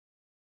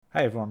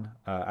Hi everyone,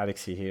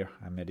 Alexi here.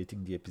 I'm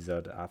editing the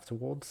episode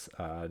afterwards.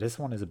 This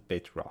one is a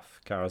bit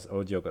rough. Cara's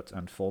audio got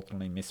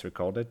unfortunately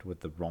misrecorded with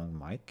the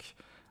wrong mic.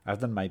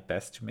 I've done my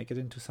best to make it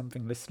into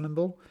something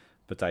listenable,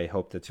 but I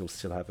hope that you'll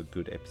still have a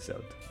good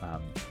episode.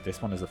 This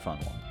one is a fun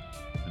one.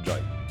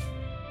 Enjoy.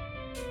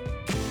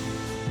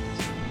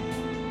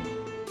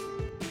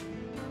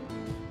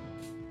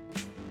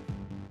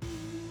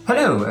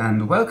 Hello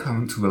and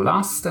welcome to the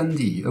Last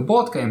Standee, a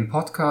board game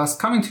podcast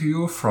coming to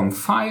you from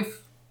 5...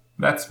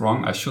 That's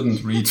wrong, I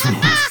shouldn't read.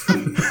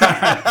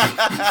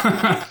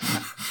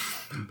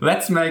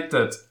 Let's make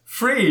that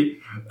 3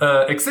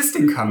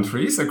 existing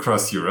countries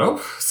across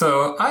Europe.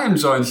 So I am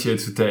joined here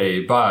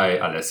today by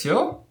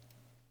Alessio,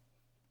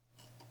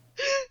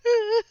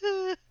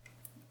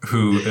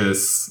 who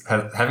is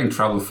having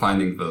trouble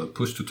finding the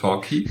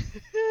push-to-talk key.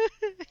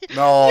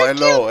 No,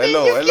 hello. You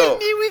kill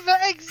me with the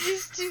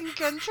existing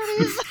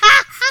countries.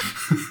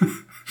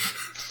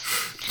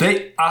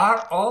 They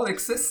are all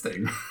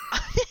existing.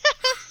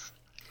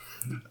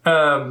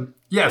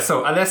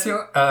 So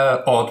Alessio,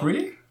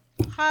 Audrey.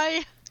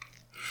 Hi.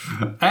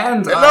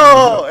 And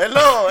Hello.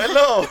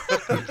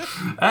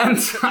 And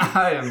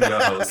I am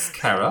your host,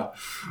 Cara.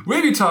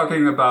 We'll be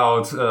talking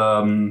about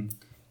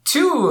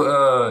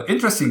 2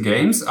 interesting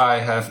games I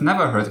have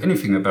never heard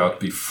anything about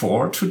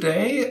before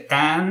today,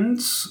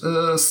 and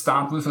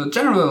start with a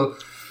general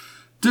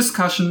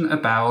discussion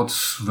about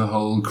the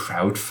whole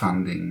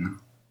crowdfunding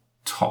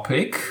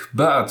topic.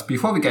 But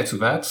before we get to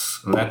that,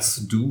 let's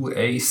do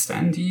a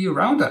Standee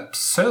roundup.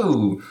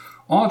 So,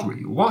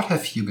 Audrey, what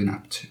have you been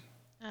up to?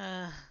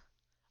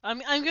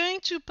 I'm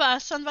going to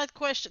pass on that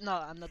question. No,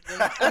 I'm not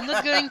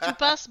going to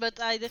pass, but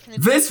I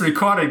definitely. This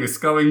recording is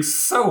going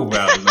so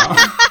well now.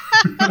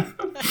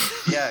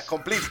 Yeah,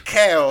 complete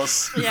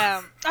chaos.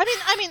 Yeah,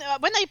 I mean,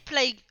 when I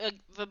play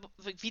the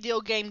video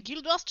game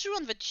Guild Wars 2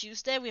 on the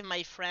Tuesday with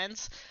my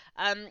friends,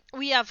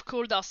 we have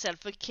called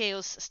ourselves the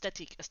Chaos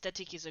Static. A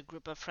static is a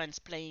group of friends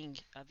playing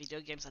video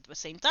games at the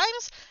same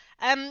times.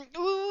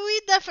 We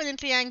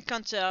definitely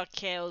encounter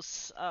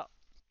chaos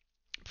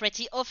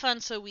pretty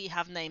often, so we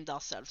have named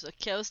ourselves the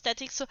Chaos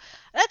Static. So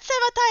let's say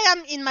that I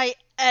am in my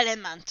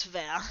element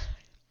there.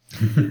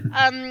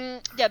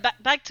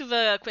 Back to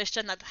the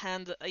question at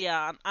hand.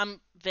 Yeah,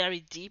 I'm very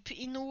deep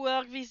in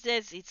work these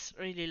days. It's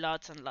really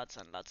lots and lots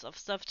of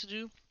stuff to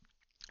do.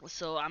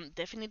 So I'm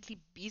definitely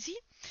busy.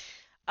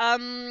 For a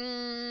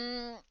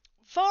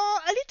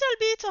little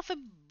bit of a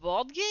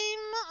board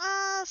game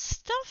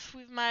stuff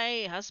with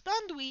my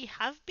husband, we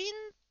have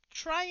been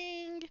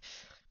trying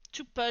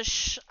to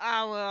push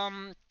our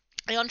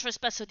Ion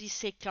Trespass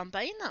Odyssey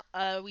campaign,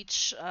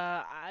 which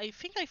I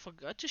think I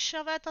forgot to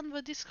share that on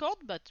the Discord,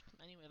 but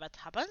anyway, that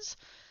happens.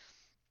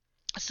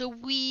 So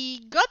we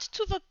got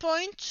to the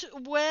point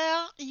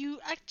where you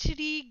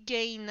actually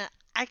gain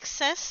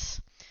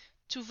access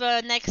to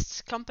the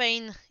next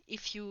campaign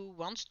if you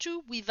want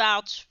to,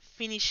 without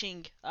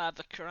finishing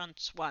the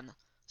current one,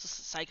 so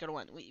cycle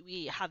 1.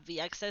 We have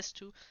the access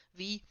to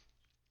the,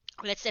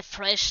 let's say,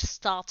 fresh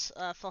start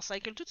for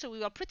cycle 2, so we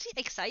were pretty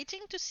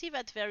exciting to see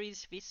that there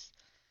is this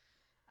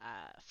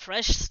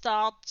fresh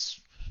start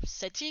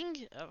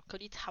setting, call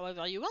it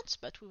however you want,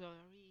 but we were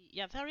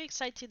very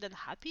excited and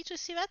happy to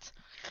see that.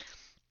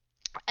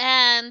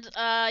 And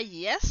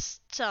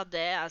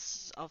yesterday,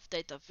 as of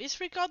date of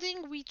this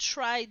recording, we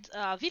tried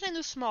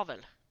Villainous Marvel.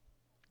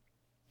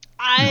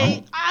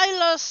 I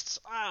lost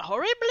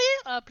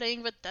horribly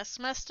playing the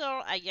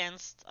Taskmaster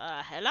against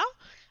Hela.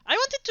 I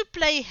wanted to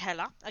play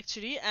Hela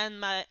actually,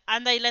 and I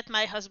let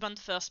my husband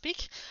first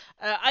pick.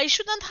 I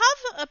shouldn't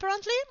have,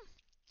 apparently.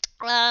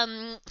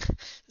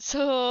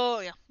 So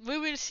yeah, we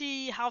will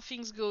see how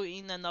things go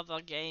in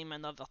another game,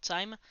 another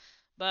time.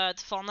 But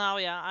for now,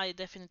 yeah, I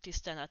definitely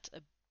stand at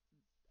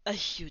a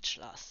huge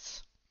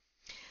loss.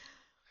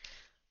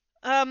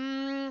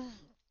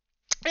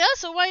 Yeah,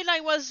 so while I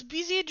was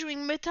busy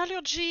doing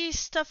metallurgy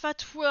stuff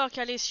at work,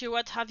 Alessio,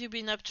 what have you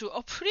been up to?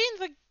 Hopefully in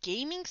the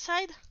gaming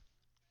side?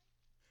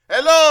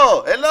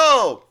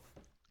 Hello.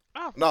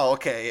 Oh. No,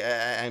 okay,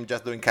 I'm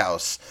just doing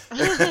chaos.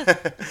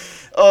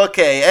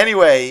 Okay,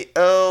 anyway,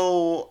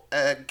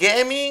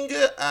 gaming,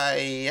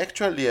 I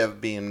actually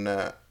have been,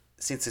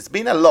 since it's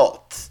been a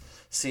lot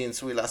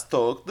since we last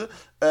talked,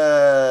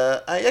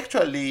 I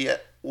actually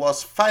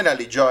was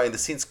finally joined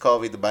since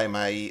COVID by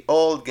my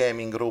old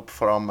gaming group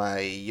from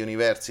my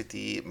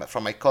university,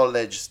 from my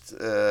college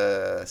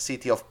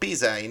city of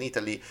Pisa in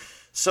Italy.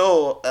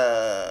 So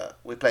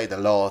we played a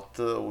lot.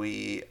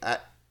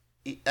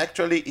 It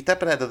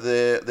happened at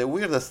the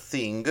weirdest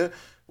thing,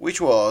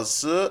 which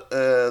was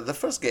the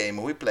first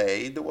game we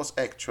played was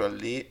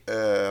actually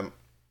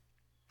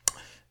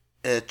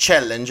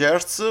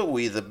Challengers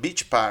with the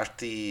Beach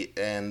Party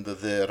and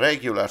the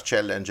regular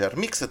Challenger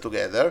mixed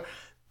together,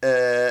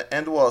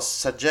 and was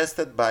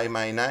suggested by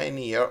my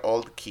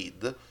 9-year-old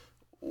kid,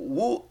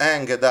 who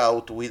hanged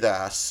out with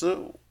us,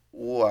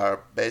 who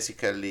are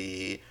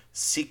basically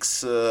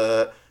six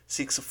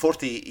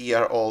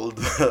 40-year-old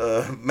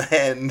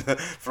men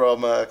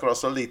from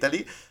across all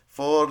Italy,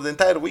 for the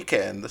entire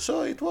weekend.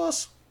 So it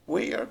was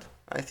weird.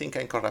 I think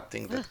I'm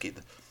corrupting that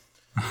kid.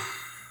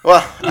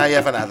 Well, I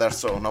have another,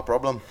 so no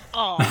problem.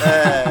 Oh.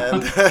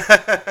 And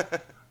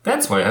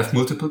That's why I have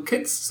multiple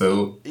kids.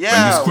 So when you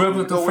yeah, screw up we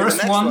with the go with first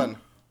the next one,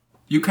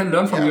 you can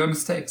learn from Yeah. your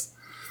mistakes.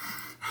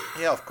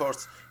 Yeah, of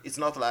course. It's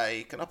not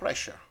like no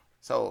pressure.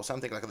 So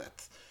something like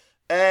that.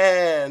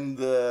 And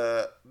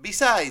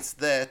besides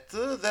that,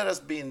 there has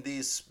been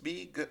this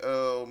big.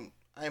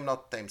 I'm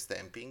not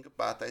timestamping,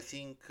 but I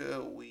think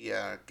we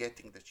are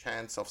getting the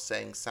chance of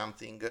saying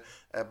something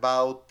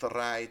about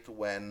right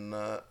when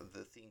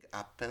the thing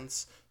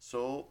happens.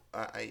 So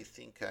I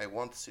think I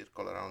want to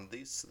circle around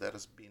this. There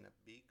has been a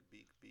big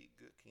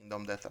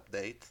Kingdom Death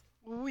update.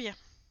 Ooh, yeah.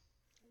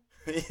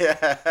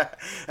 Yeah,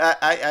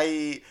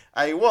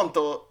 I want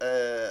to.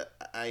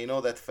 I know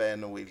that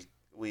fan will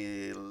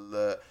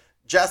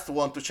just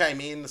want to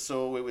chime in,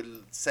 so we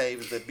will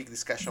save the big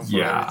discussion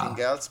for everything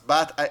else.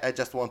 But I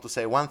just want to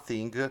say one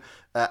thing.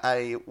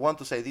 I want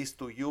to say this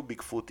to you,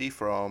 Bigfooty,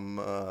 from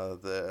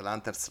the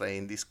Lanterns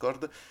Rain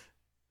Discord.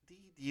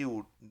 Did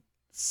you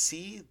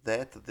see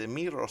that the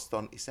Mirror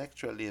Stone is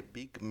actually a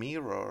big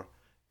mirror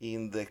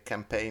in the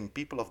campaign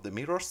People of the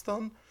Mirror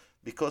Stone?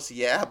 Because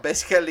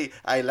basically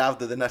I loved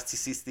the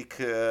narcissistic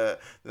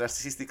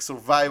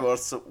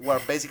survivors who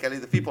are basically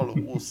the people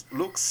who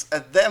looks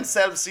at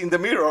themselves in the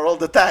mirror all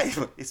the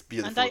time. It's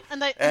beautiful.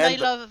 And I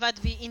love that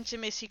the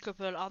intimacy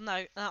couple are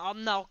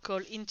now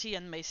called Inti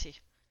and Macy.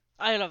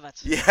 I love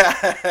that. Yeah,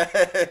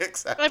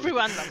 exactly.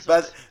 Everyone loves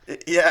But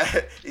it.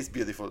 it's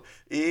beautiful.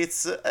 It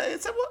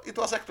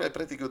was actually a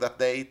pretty good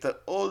update.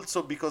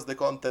 Also because the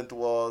content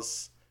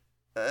was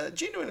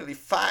genuinely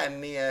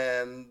funny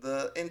and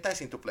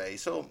enticing to play.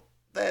 So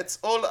that's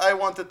all I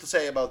wanted to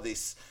say about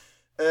this.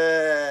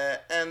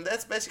 And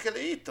that's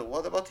basically it.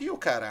 What about you,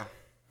 Cara?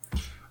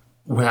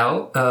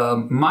 Well,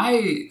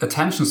 my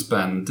attention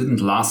span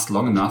didn't last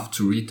long enough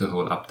to read the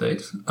whole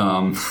update.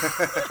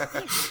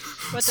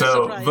 What a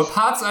So surprise. the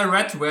parts I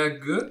read were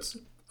good,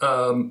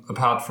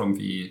 apart from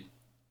the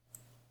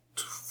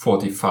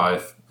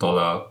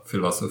 $45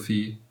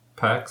 philosophy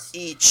packs.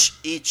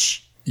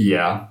 Each.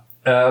 Yeah.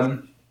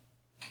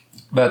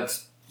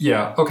 But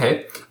yeah,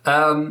 okay.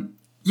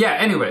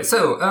 Anyway,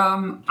 so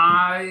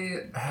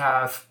I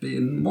have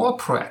been more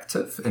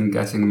proactive in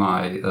getting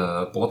my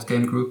board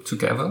game group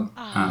together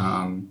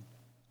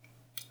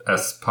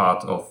as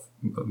part of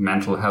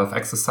mental health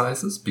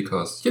exercises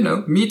because,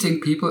 meeting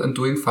people and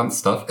doing fun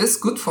stuff is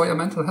good for your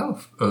mental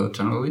health,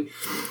 generally.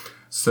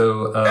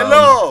 So,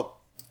 Hello!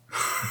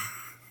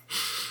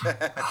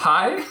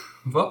 Hi?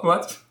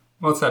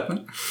 What's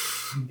happening?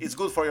 It's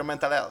good for your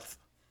mental health.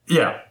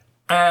 Yeah.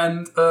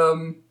 And,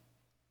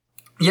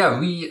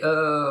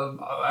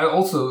 I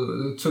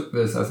also took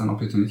this as an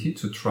opportunity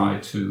to try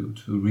to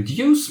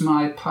reduce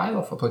my pile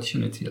of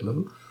opportunity a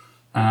little.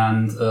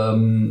 And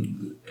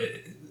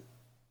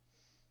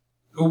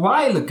a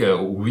while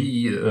ago,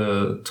 we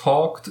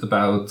talked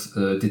about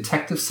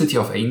Detective City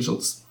of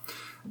Angels.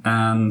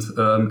 And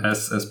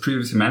as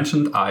previously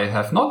mentioned, I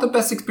have not the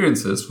best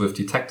experiences with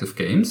detective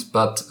games,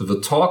 but the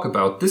talk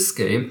about this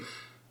game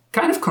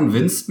kind of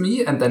convinced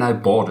me, and then I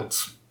bought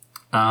it.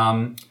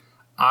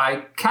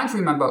 I can't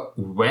remember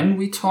when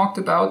we talked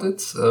about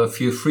it.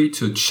 Feel free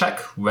to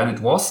check when it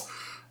was.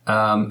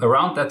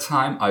 Around that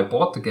time, I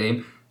bought the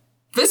game.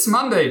 This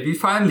Monday, we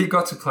finally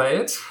got to play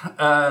it.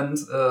 And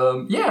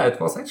it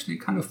was actually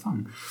kind of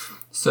fun.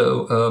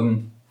 So,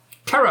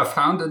 Cara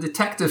found a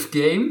detective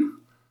game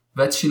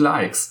that she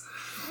likes.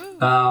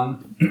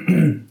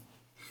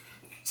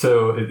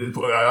 So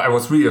I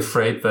was really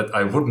afraid that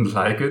I wouldn't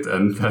like it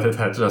and that it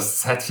had just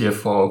sat here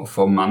for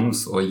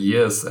months or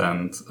years.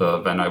 And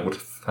then I would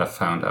have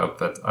found out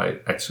that I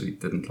actually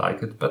didn't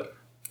like it. But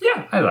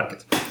yeah, I like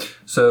it.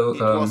 So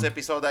It was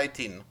episode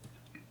 18.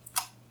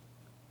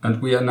 And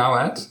we are now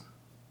at?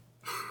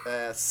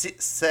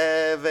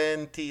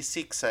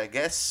 76, I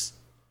guess.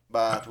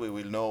 But we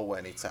will know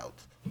when it's out.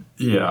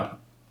 Yeah.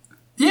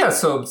 Yeah,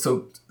 so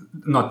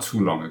not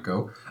too long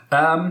ago.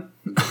 Apart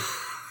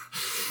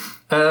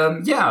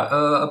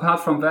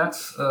from that,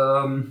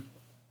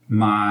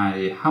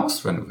 my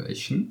house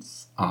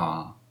renovations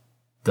are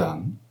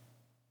done.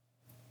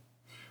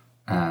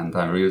 And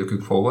I'm really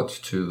looking forward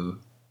to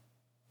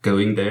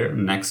going there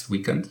next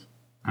weekend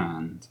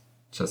and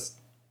just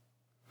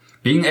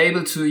being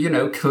able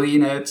to,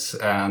 clean it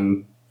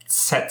and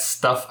set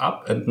stuff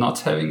up and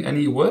not having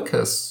any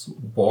workers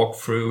walk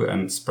through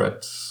and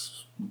spread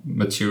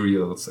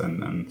materials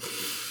and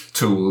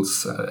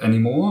tools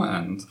anymore.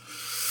 And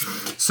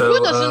so Who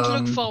doesn't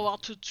look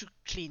forward to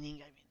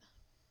cleaning? I mean,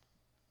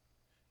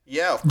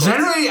 Yeah, of course.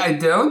 generally I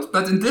don't,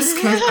 but in this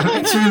case I'm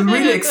actually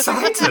really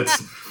excited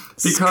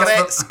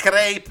because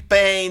Scrape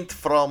paint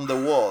from the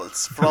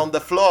walls, from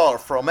the floor,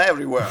 from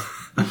everywhere.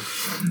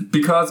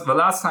 because the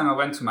last time I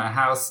went to my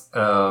house,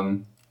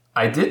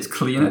 I did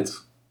clean it,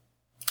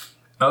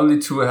 only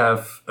to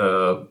have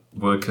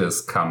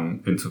workers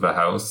come into the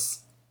house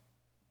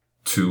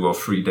 2 or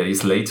 3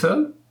 days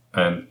later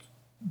and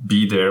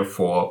be there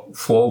for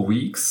 4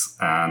 weeks.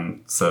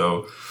 And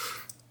so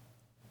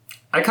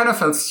I kind of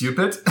felt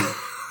stupid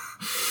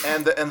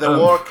And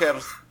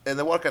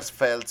the workers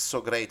felt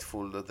so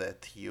grateful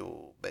that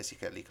you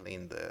basically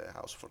cleaned the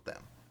house for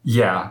them.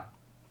 Yeah,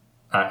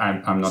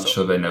 I'm not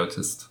sure they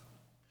noticed.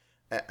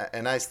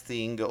 A nice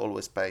thing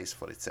always pays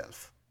for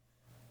itself.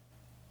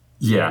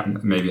 Yeah,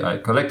 maybe I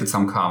collected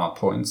some karma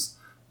points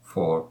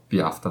for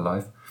the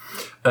afterlife.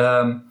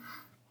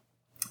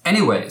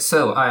 Anyway,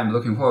 so I'm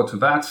looking forward to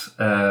that,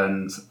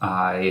 and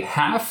I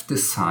have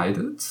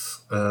decided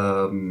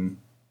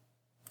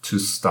to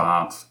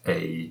start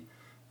a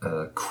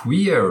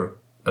queer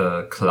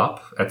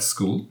club at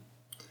school.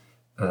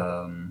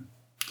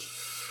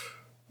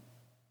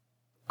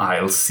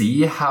 I'll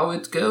see how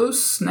it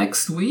goes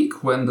next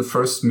week when the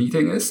first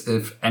meeting is,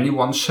 if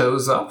anyone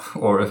shows up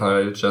or if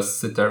I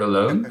just sit there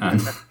alone.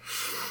 And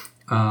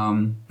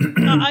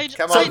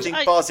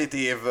think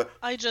positive.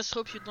 I just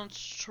hope you don't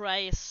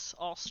stress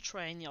or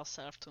strain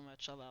yourself too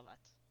much about that.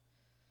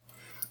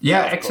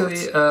 Yeah,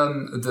 actually,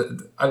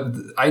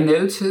 I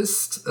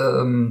noticed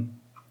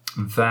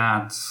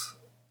that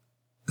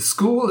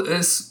school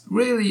is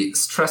really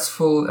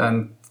stressful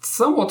and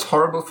somewhat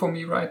horrible for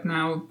me right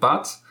now,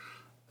 but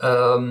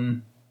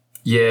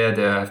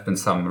there have been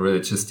some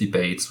religious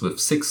debates with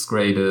 6th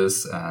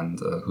graders and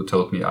who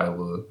told me I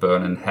will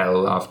burn in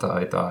hell after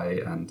I die,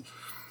 and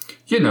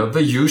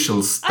the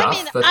usual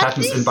stuff that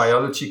happens in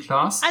biology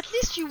class. At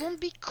least you won't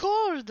be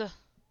cold.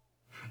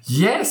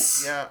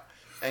 Yes. Yeah,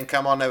 and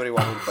come on,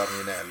 everyone will burn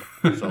in hell.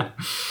 So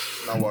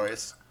no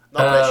worries, no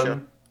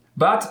pressure.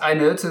 But I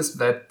noticed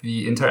that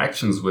the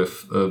interactions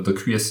with the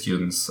queer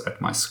students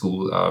at my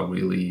school are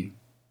really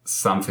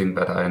something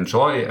that I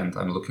enjoy and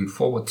I'm looking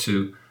forward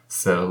to.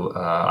 So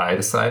I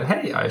decided,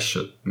 hey, I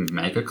should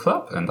make a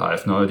club, and I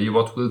have no idea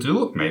what we'll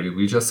do. Maybe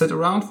we just sit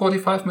around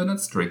 45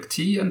 minutes, drink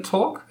tea and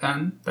talk,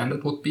 and then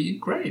it would be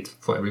great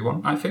for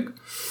everyone, I think.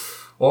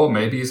 Or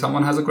maybe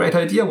someone has a great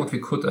idea what we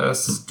could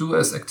do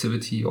as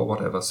activity or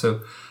whatever.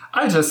 So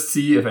I'll just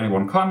see if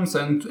anyone comes,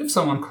 and if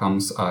someone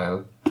comes,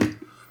 I'll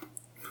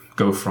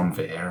go from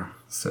there.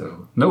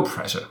 So no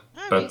pressure.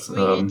 But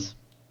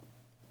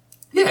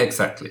yeah,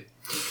 exactly.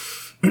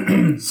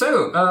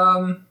 So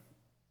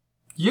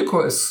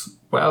Yuko is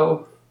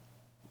well,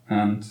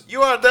 and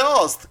you are the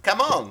host.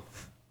 Come on,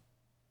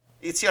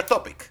 it's your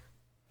topic.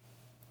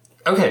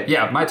 Okay,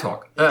 yeah, my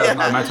talk.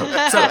 My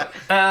talk. So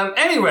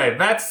anyway,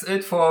 that's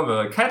it for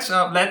the catch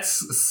up.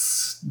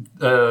 Let's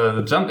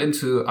jump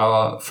into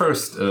our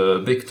first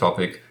big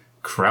topic,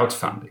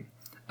 crowdfunding.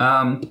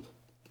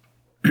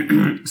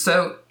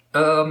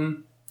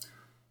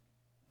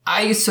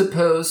 I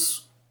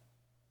suppose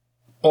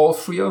all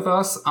three of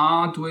us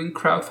are doing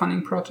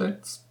crowdfunding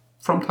projects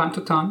from time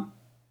to time,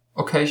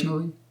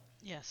 occasionally.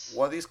 Yes.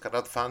 What is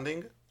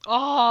crowdfunding?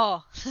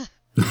 Oh.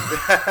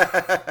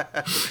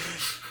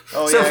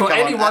 So for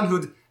anyone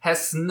who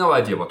has no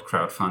idea what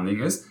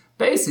crowdfunding is,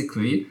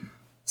 basically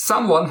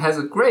someone has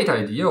a great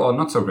idea or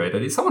not so great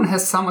idea. Someone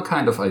has some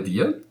kind of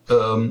idea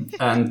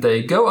and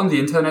they go on the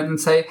internet and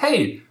say,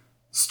 hey,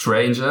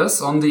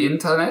 strangers on the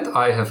internet,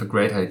 I have a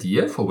great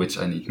idea for which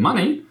I need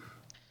money.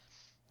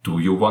 Do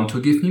you want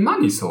to give me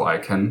money so I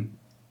can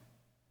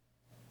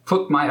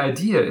put my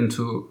idea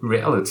into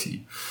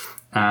reality?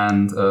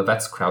 And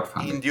that's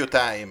crowdfunding. In due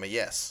time,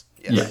 yes.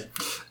 Yeah.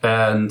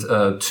 And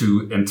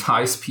to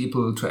entice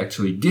people to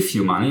actually give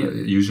you money,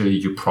 usually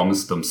you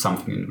promise them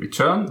something in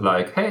return,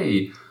 like,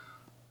 hey,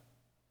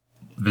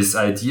 this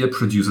idea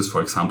produces,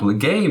 for example, a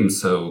game.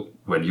 So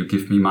when you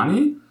give me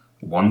money,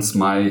 once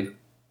my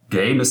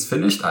game is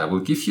finished, I will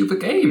give you the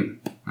game.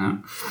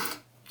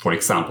 For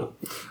example.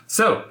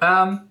 So,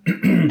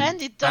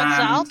 and it turns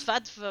out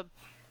that the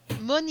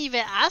money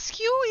they ask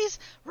you is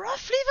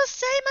roughly the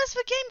same as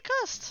the game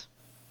cost.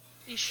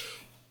 Ish.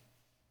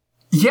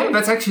 Yeah,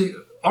 that's actually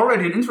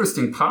already an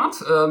interesting part,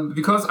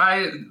 because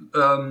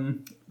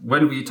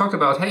when we talked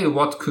about, hey,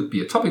 what could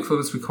be a topic for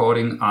this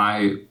recording,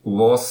 I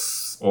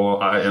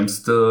am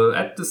still,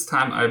 at this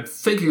time, I'm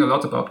thinking a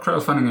lot about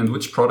crowdfunding and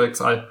which projects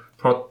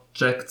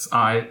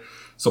I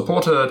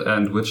supported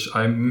and which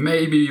I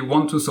maybe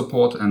want to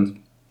support. And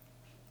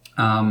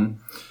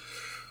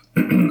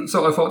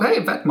so I thought, hey,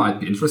 that might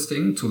be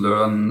interesting to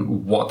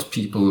learn what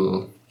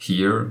people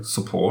here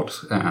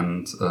support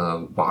and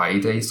why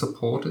they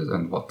support it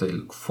and what they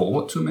look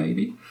forward to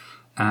maybe.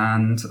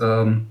 And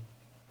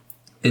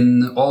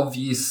in all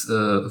these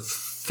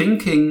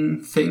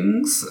thinking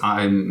things,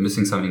 I'm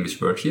missing some English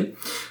word here,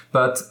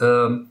 but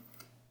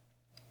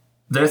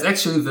there's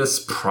actually this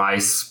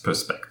price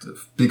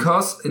perspective.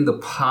 Because in the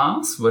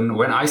past,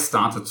 when I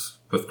started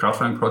with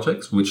crowdfunding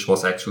projects, which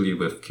was actually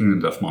with Kingdom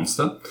Death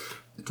Monster,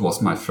 it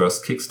was my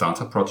first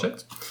Kickstarter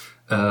project.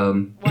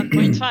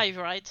 1.5,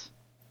 right?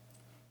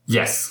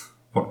 Yes,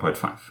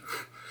 1.5.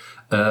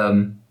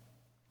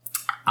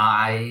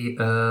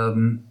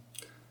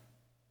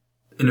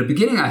 In the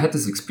beginning, I had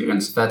this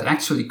experience that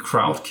actually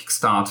crowd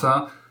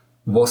Kickstarter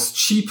was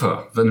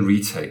cheaper than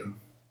retail.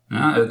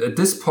 At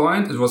this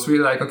point, it was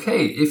really like,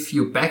 okay, if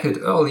you back it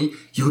early,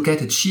 you'll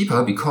get it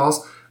cheaper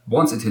because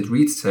once it hit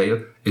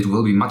retail, it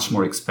will be much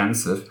more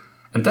expensive.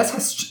 And that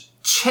has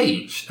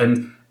changed.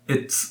 And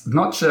it's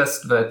not just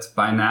that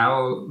by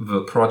now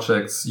the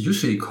projects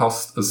usually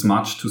cost as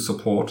much to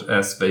support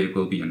as they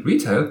will be in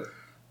retail,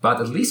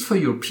 but at least for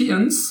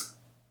Europeans,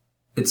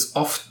 it's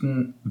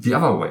often the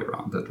other way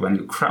around, that when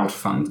you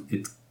crowdfund,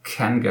 it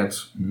can get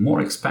more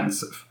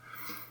expensive.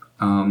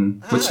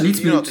 Which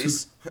leads me to...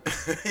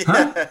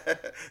 Huh?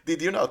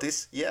 Did you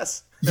notice?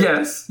 Yes.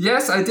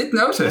 Yes, I did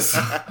notice.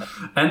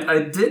 And I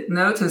did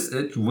notice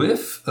it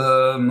with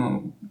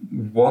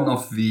one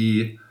of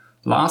the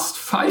last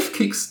 5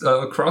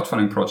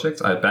 crowdfunding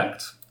projects I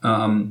backed.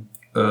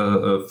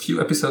 A few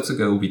episodes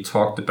ago, we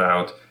talked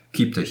about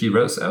Keep the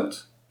Heroes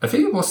Out. I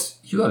think it was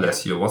you,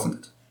 Alessio, wasn't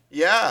it?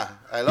 Yeah,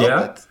 I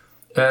love it.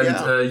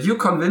 And you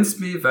convinced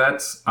me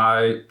that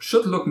I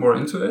should look more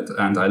into it,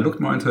 and I looked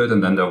more into it,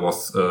 and then there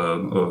was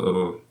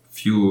a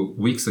few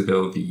weeks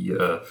ago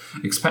the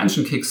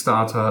expansion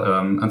Kickstarter,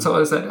 and so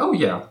I said, oh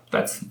yeah,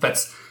 that's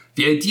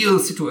the ideal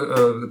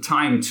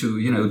time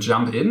to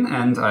jump in,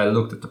 and I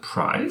looked at the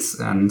price,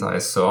 and I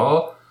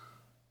saw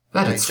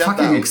that it's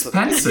fucking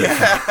expensive.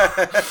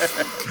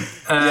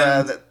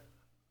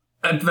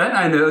 And then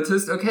I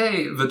noticed,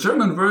 okay, the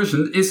German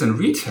version is in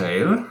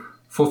retail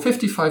for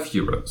 55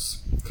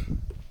 euros.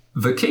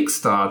 The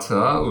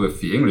Kickstarter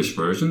with the English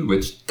version,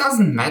 which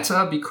doesn't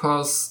matter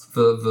because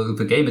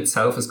the game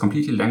itself is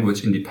completely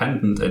language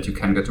independent and you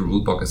can get the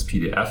rulebook as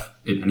PDF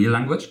in any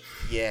language.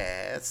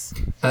 Yes.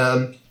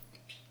 The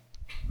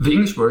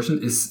English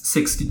version is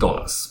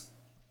 $60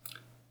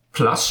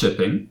 plus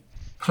shipping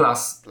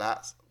plus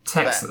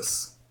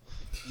taxes.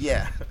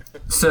 Yeah.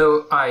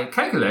 So I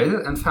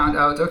calculated and found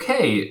out,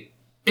 okay,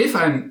 if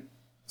I'm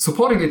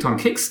supporting it on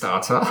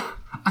Kickstarter,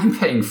 I'm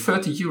paying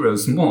 30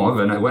 euros more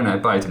than when I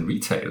buy it in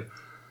retail,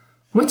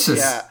 which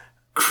is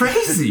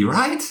crazy,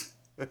 right?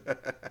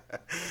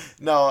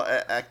 No,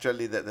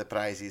 actually, the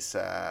prices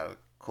are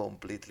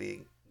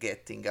completely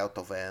getting out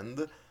of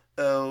hand.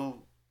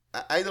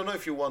 I don't know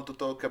if you want to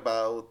talk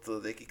about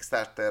the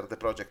Kickstarter, the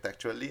project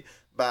actually,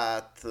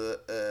 but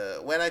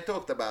when I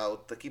talked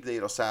about Keep the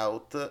Heroes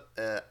Out,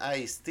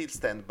 I still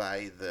stand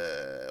by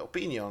the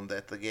opinion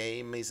that the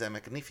game is a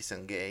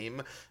magnificent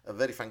game, a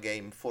very fun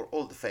game for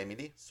all the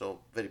family, so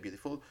very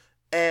beautiful.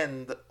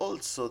 And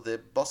also the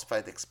boss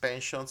fight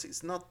expansions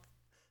is not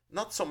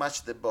so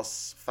much the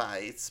boss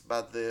fights,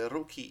 but the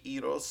rookie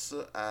heroes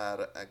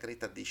are a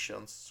great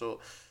addition, so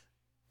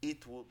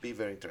it would be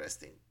very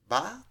interesting.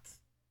 But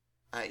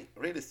I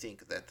really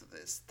think that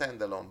the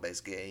standalone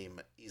base game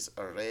is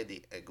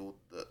already a good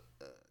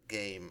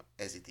game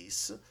as it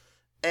is,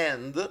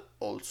 and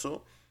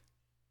also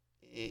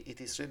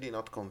it is really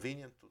not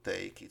convenient to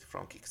take it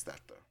from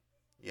Kickstarter.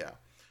 Yeah,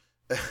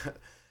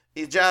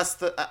 it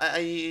just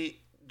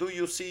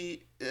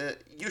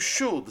you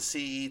should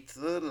see it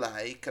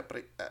like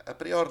a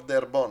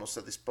pre-order bonus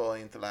at this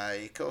point,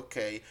 like,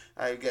 okay,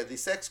 I'll get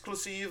this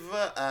exclusive,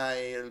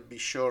 I'll be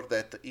sure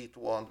that it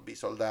won't be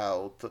sold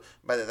out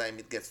by the time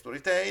it gets to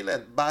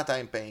retail, but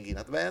I'm paying in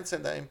advance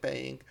and I'm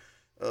paying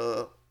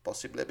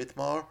possibly a bit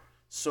more,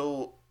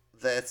 so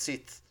that's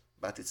it.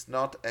 But it's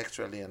not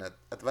actually an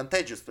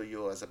advantageous to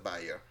you as a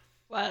buyer.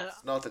 Well,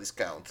 it's not a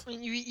discount. I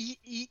mean,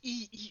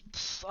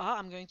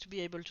 I'm going to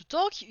be able to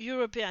talk.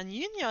 European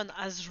Union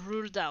has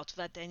ruled out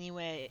that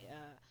anyway.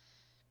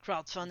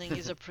 Crowdfunding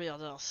is a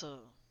pre-order, so.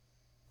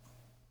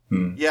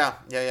 Yeah.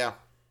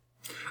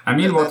 I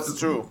mean, that's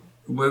true.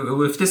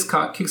 With this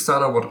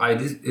Kickstarter, what I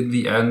did in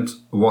the end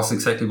was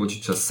exactly what you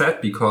just said,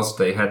 because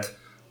they had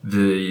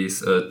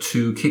these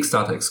 2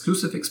 Kickstarter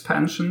exclusive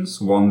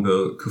expansions, one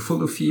the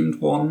Cthulhu themed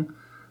one,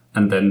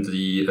 and then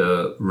the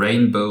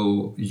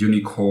rainbow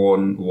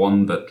unicorn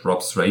one that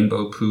drops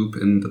rainbow poop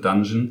in the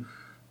dungeon.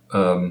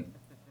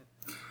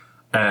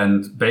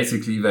 And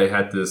basically they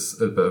had this,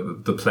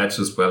 the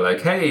pledges were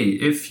like, hey,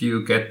 if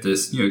you get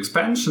this new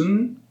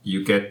expansion,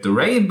 you get the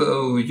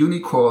rainbow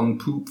unicorn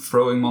poop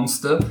throwing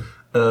monster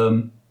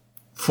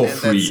for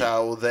free. That's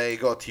how they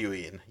got you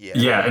in.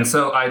 Yeah, and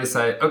so I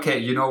decided, okay,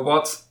 you know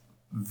what?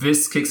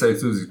 This Kickstarter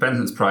exclusive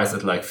expansion is priced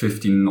at like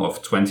 $15 or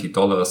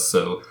 $20,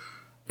 so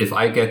if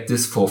I get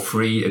this for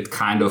free, it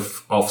kind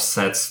of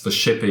offsets the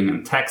shipping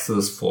and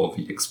taxes for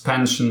the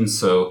expansion.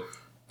 So,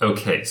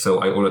 okay, so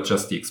I ordered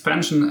just the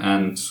expansion,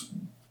 and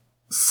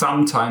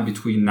sometime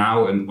between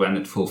now and when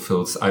it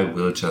fulfills, I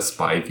will just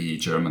buy the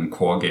German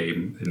core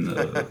game in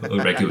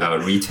a regular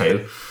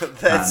retail.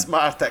 That's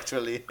smart,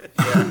 actually.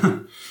 Yeah.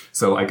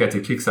 So I get the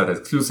Kickstarter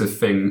exclusive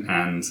thing,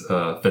 and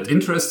that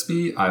interests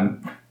me.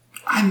 I'm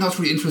not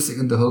really interested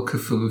in the whole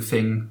Cthulhu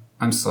thing.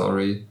 I'm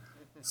sorry.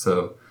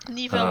 So,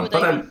 neither would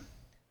I.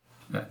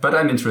 But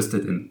I'm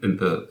interested in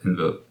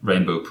the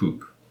rainbow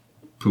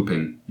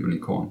pooping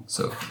unicorn.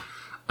 So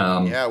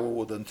yeah, we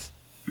wouldn't.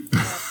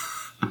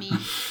 Me.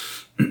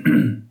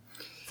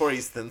 For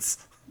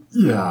instance.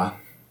 Yeah.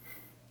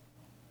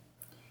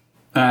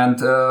 And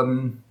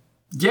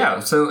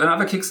so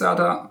another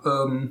Kickstarter.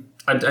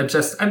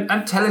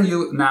 I'm telling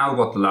you now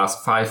what the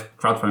last 5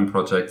 crowdfunding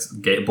projects,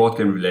 board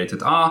game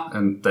related, are,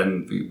 and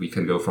then we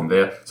can go from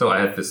there. So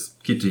I have this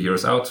Keep the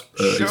Heroes Out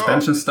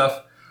expansion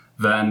stuff.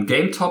 Then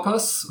Game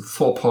Toppers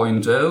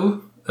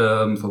 4.0,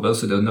 For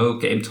those who don't know,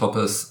 Game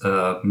Toppers,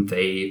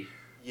 they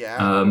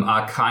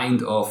are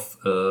kind of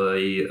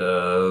a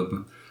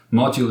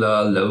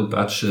modular,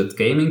 low-budget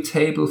gaming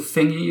table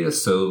thingy.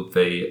 So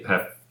they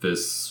have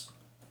this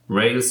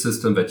rail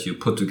system that you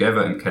put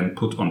together and can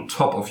put on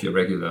top of your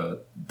regular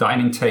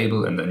dining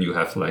table, and then you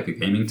have like a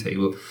gaming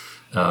table.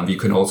 You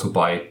can also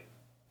buy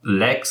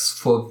legs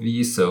for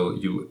these, so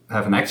you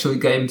have an actual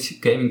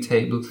gaming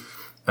table.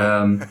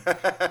 And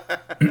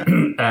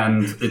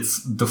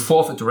it's the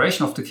fourth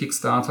iteration of the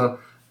Kickstarter.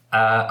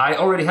 I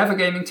already have a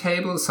gaming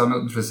table, so I'm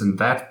not interested in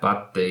that,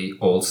 but they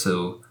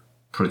also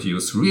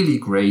produce really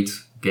great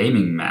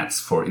gaming mats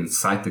for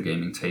inside the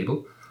gaming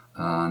table.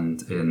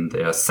 And in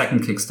their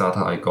second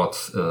Kickstarter, I got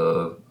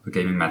the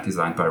gaming mat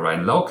designed by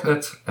Ryan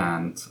Laukert.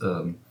 And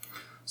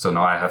so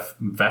now I have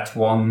that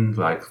one,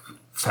 like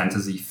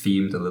fantasy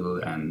themed a little,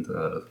 and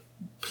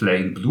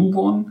plain blue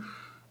one.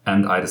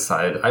 And I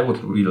decided I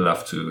would really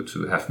love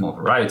to have more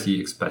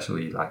variety,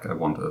 especially like I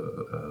want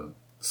a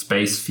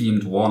space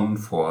themed one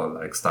for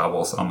like Star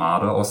Wars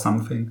Armada or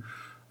something.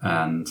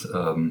 And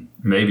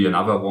maybe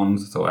another one.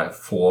 So I have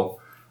 4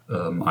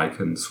 I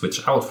can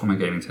switch out from my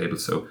gaming table.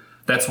 So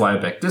that's why I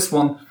backed this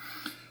one.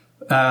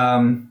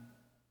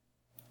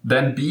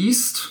 Then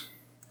Beast.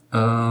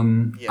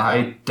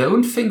 I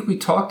don't think we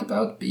talked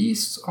about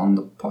Beast on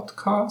the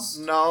podcast.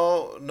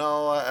 No.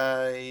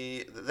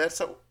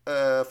 There's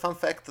a fun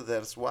fact.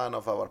 There's one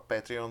of our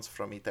Patreons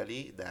from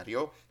Italy,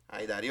 Dario.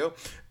 Hi, Dario.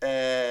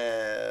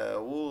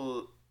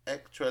 Who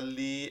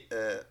actually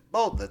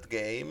bought that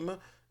game.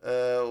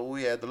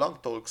 We had long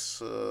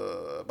talks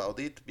about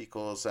it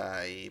because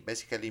I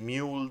basically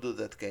muled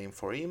that game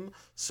for him.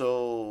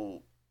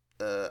 So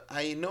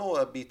I know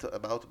a bit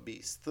about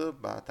Beast,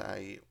 but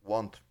I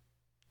won't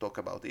talk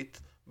about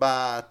it.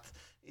 But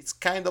it's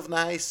kind of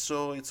nice,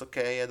 so it's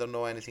okay. I don't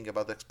know anything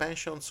about the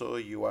expansion, so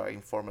you are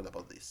informed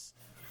about this.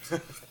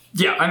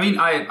 Yeah, I mean,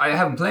 I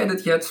haven't played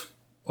it yet,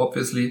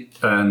 obviously.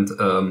 And,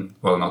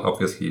 well, not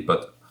obviously,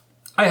 but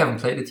I haven't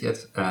played it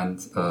yet, and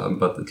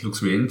but it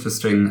looks really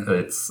interesting.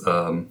 It's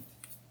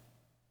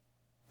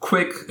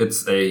quick.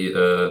 It's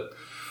a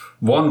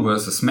one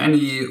versus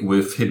many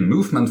with hidden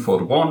movement for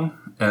the one.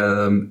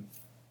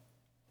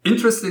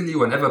 Interestingly,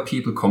 whenever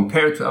people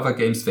compare it to other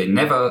games, they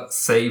never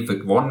say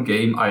the one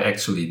game I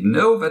actually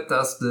know that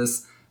does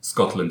this,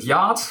 Scotland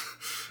Yard.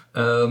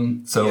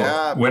 When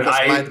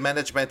mind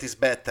management is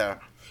better.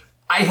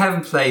 I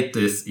haven't played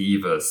this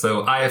either,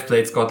 so I have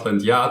played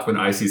Scotland Yard. When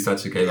I see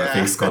such a game, I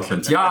think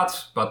Scotland Yard,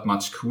 but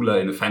much cooler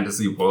in a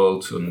fantasy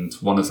world. And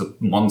one is a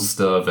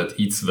monster that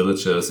eats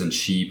villagers and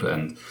sheep,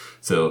 and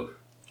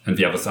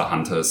the others are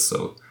hunters.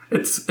 So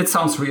it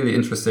sounds really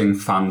interesting,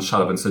 fun.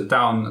 Shut Up and Sit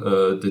Down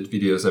did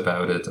videos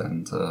about it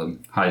and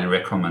highly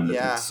recommended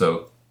it.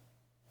 So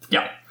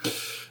yeah.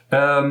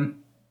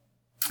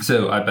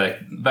 So I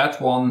backed that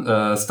one.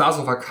 Stars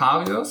of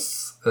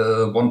Aquarius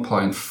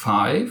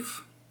 1.5.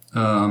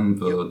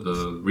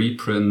 The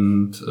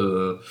reprint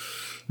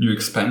new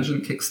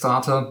expansion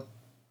Kickstarter.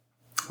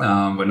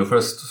 When the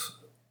first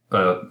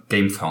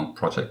Game Found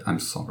project, I'm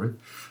sorry.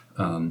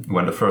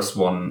 When the first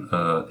one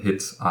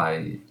hit,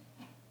 I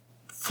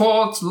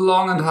thought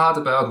long and hard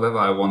about whether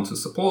I want to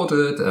support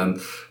it,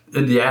 and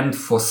in the end,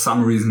 for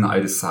some reason, I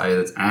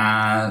decided,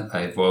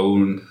 I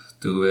won't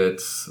do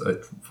it.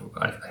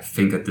 I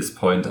think at this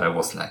point I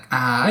was like,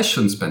 I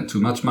shouldn't spend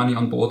too much money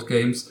on board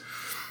games.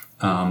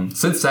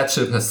 Since that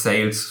ship has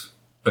sailed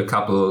a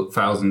couple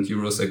thousand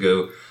euros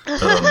ago,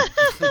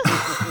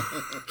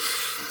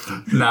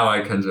 now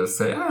I can just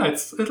say,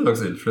 it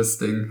looks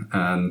interesting.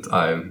 And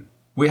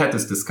we had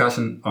this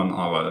discussion on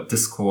our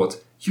Discord.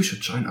 You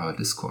should join our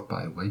Discord,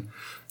 by the way.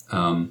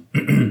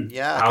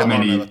 How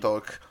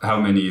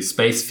many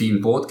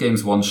space-themed board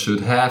games one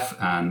should have,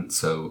 and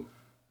so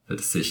the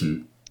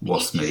decision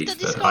was made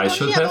that I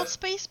should have. About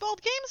space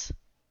board games?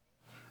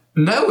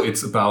 No,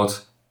 it's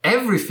about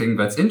everything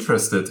that's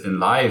interested in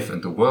life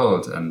and the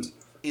world, and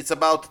it's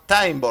about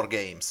time board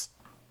games.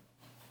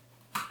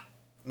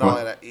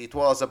 No, it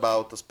was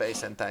about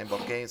space and time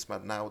board games,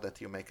 but now that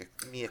you make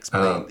me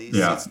explain this,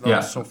 it's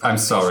not so funny. I'm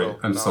sorry.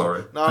 I'm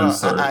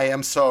sorry. I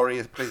am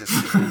sorry. Please.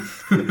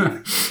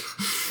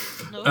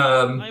 No,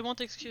 I won't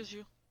excuse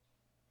you.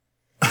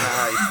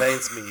 It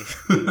pains me.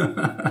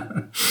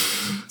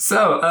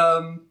 So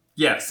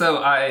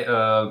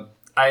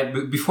I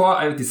before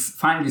I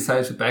finally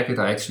decided to back it,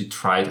 I actually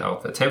tried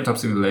out the Tabletop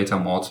Simulator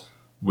mod,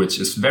 which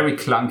is very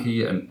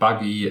clunky and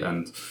buggy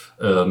and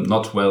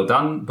not well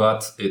done,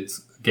 but it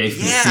gave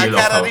me a feel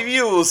of how...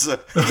 reviews!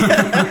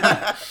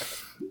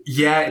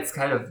 Yeah, it's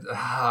kind of...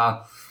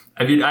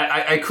 I mean,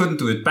 I couldn't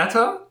do it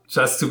better,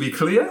 just to be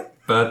clear,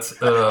 but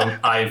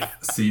I've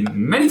seen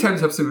many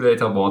Tabletop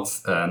Simulator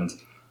mods, and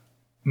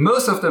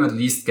most of them at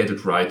least get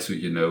it right to,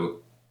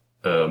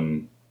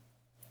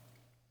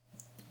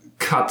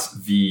 cut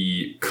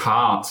the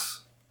card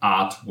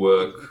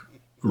artwork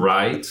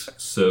right,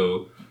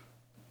 so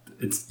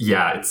it's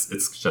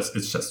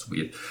just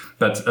weird.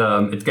 But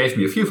it gave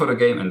me a feel for the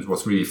game, and it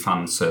was really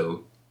fun.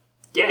 So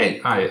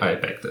yay, I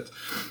backed it.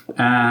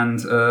 And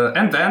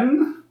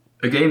then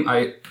a game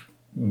I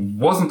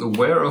wasn't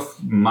aware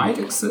of might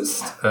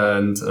exist.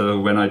 And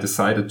when I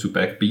decided to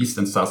back Beast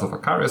and Stars of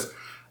Aquarius,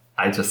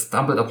 I just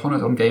stumbled upon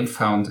it on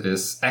GameFound,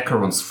 is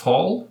Acheron's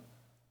Fall.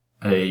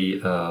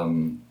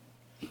 Oh,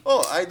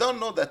 I don't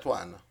know that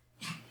one.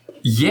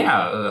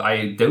 Yeah,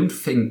 I don't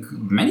think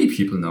many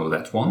people know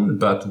that one,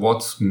 but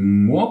what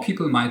more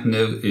people might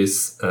know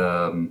is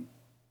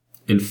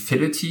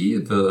Infinity,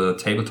 the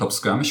tabletop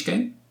skirmish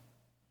game.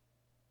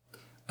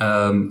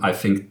 I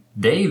think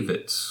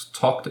David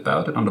talked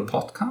about it on the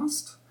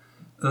podcast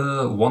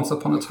once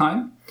upon a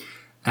time.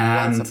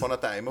 And Once upon a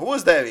time.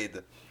 Who's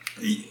David?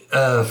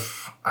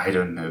 I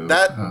don't know.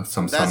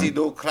 Does he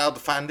do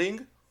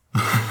crowdfunding?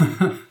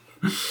 I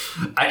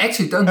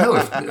actually don't know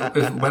if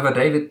whether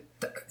David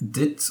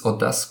did or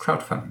does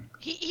crowdfunding.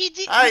 He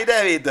did. Hi,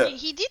 David.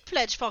 He did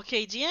pledge for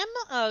KDM,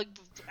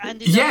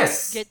 and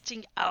Yes.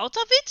 getting out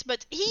of it,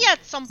 but he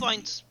at some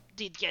point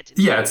did get it.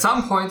 Yeah, at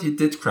some point he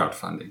did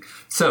crowdfunding.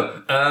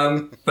 So,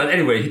 but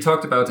anyway, he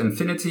talked about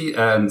Infinity,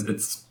 and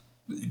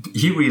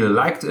he really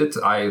liked it.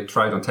 I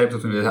tried on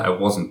tabletop Simulator. I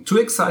wasn't too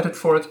excited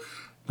for it,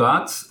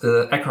 but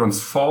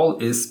Acheron's Fall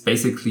is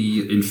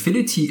basically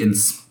Infinity in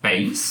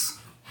space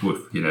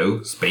with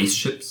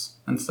spaceships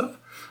and stuff.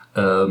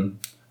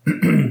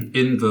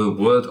 In the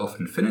world of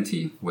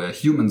Infinity, where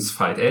humans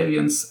fight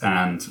aliens,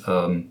 and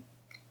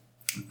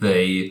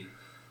they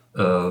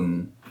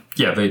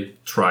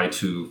try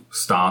to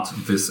start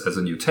this as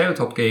a new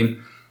tabletop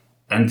game.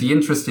 And the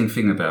interesting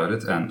thing about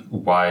it, and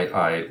why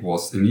I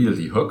was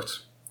immediately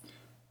hooked,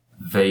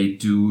 they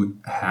do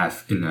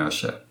have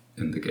inertia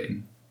in the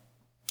game.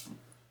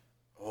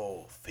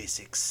 Oh,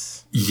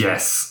 physics.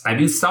 Yes, I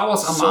mean Star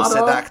Wars Armada.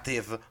 So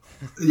seductive.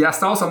 Yeah,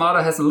 Star Wars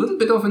Armada has a little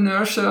bit of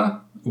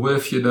inertia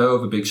with,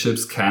 the big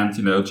ships can't,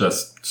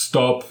 just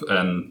stop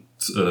and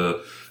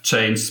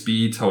change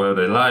speed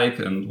however they like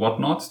and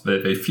whatnot.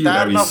 They feel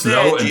very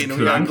slow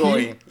and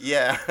clunky.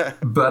 Yeah.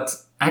 But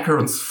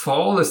Acheron's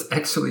Fall is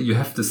actually, you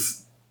have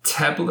this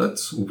tablet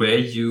where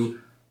you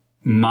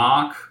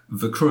mark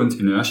the current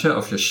inertia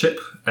of your ship,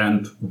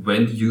 and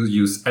when you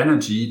use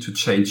energy to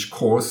change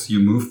course, you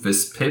move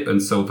this pip,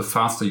 and so the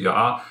faster you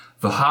are,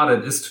 the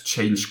harder it is to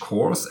change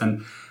course,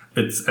 and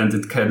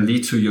it can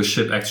lead to your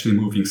ship actually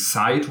moving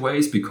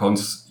sideways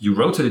because you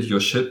rotated your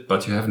ship,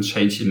 but you haven't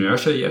changed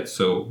inertia yet,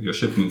 so your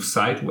ship moves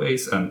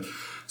sideways, and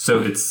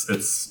so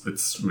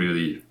it's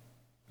really,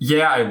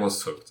 I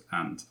was hooked,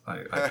 and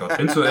I got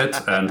into it,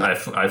 and I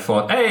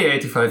thought, hey,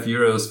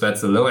 €85,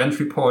 that's a low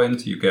entry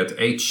point, you get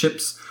 8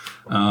 ships,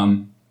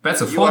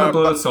 that's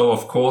affordable, so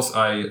of course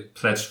I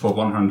pledged for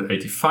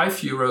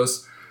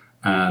 €185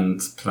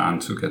 and plan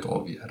to get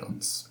all the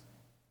add-ons.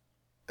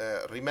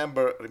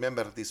 Remember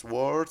these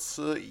words.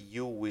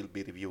 You will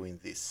be reviewing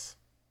this.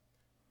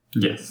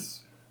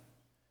 Yes.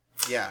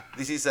 Yeah,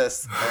 this is a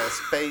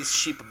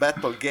spaceship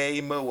battle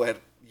game where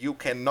you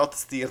cannot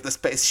steer the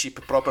spaceship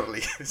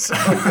properly, so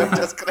you're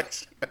just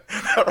crashing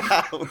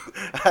around.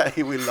 I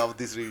will love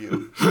this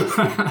review.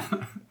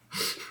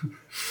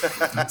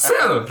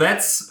 So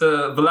that's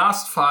the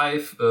last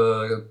 5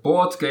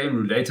 board game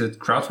related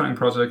crowdfunding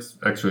projects.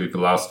 Actually, the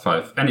last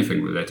 5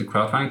 anything related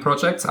crowdfunding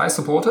projects I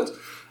supported.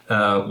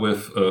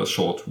 With a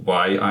short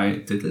why I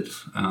did it.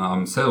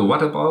 So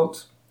what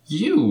about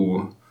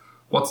you?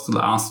 What's the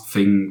last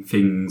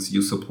things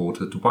you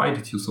supported? Why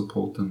did you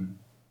support them?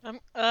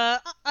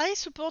 I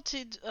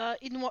supported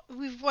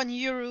with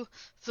 €1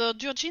 the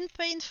Durgin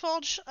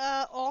Paintforge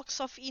Orcs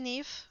of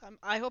Inif.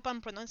 I hope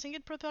I'm pronouncing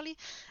it properly.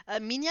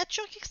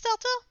 Miniature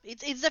Kickstarter.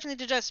 It's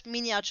definitely just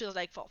miniatures,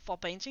 like for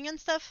painting and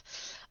stuff.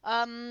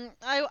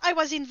 I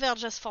was in there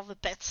just for the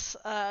pets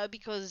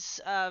because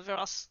there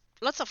are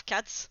lots of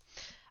cats.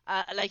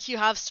 Like you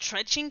have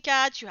stretching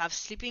cat, you have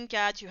sleeping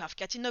cat, you have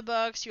cat in a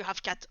box, you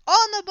have cat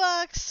on a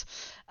box,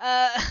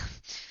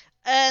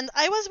 and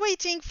I was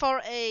waiting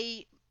for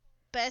a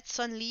pets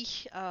only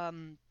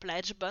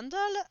pledge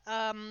bundle.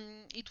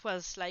 It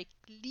was like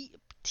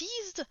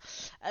teased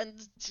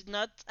and did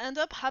not end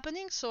up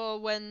happening. So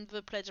when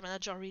the pledge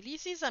manager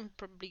releases, I'm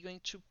probably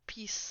going to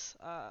piece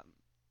a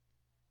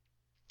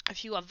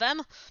few of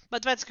them,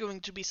 but that's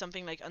going to be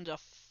something like under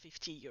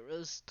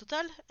 €50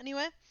 total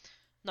anyway.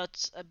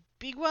 Not a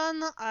big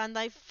one, and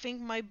I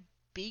think my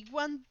big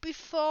one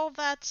before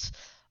that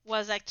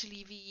was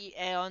actually the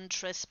Aeon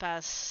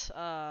Trespass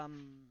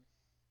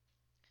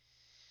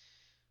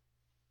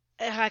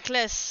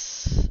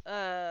Heracles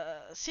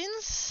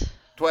scenes.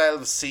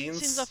 12 scenes.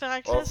 Scenes of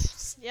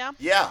Heracles. Yeah.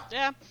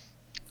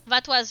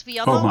 That was the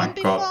other one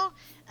before. God.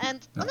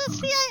 And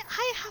honestly,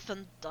 I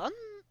haven't done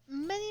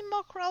many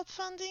more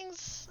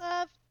crowdfundings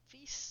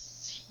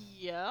this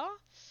year.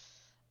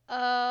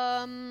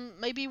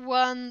 Maybe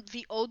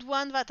the old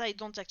one that I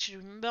don't actually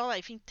remember. I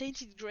think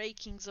Tainted Grey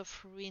Kings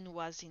of Ruin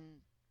was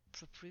in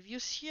the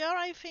previous year,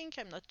 I think.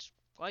 I'm not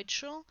quite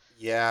sure.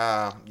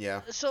 Yeah.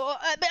 So,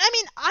 but I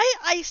mean,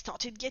 I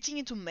started getting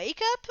into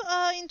makeup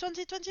in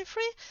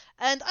 2023,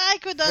 and I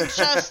couldn't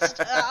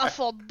just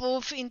afford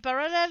both in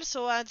parallel,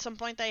 so at some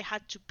point I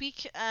had to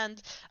pick,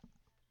 and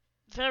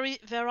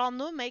there are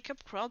no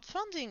makeup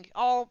crowdfunding,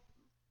 or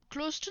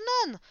close to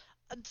none.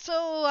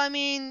 So I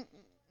mean,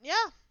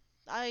 yeah,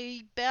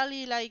 I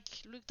barely like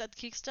looked at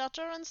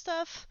Kickstarter and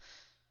stuff,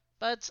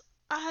 but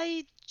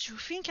I do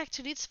think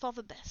actually it's for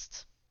the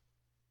best.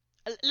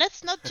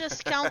 Let's not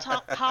just count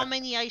how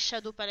many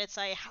eyeshadow palettes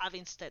I have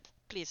instead,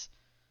 please.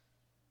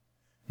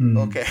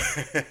 Okay,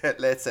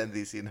 let's end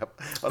this on a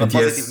And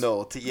positive yes,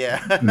 note.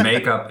 Yeah.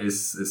 makeup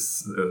is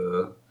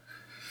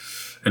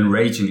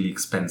enragingly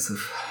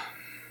expensive.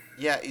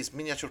 Yeah, it's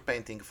miniature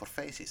painting for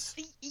faces.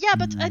 Yeah,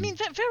 but I mean,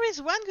 there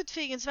is one good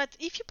thing is that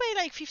if you pay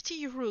like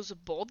 50 euros a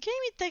board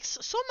game, it takes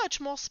so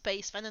much more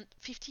space than a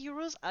 50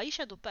 euros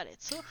eyeshadow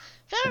palette. So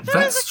there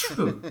is That's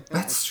true.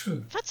 That's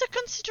true. that's a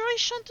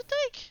consideration to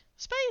take.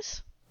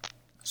 Space.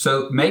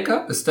 So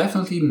makeup is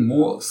definitely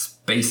more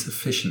space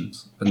efficient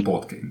than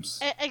board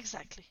games.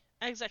 Exactly.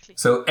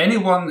 So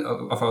anyone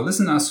of our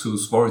listeners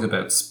who's worried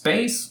about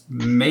space,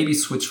 maybe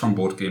switch from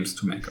board games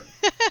to makeup.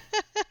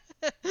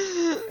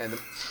 And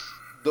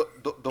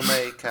do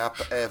makeup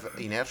have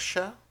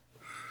inertia?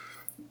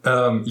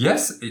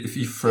 Yes, if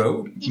you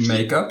throw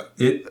makeup,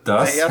 it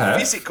does They are have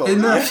physical.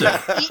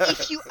 inertia.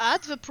 If you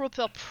add the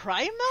proper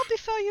primer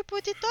before you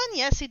put it on,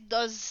 yes, it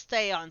does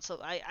stay on. So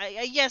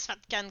I guess that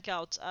can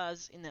count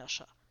as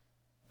inertia.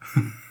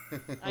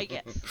 I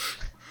guess.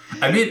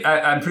 I mean,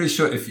 I'm pretty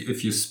sure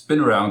if you spin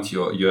around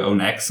your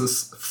own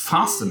axis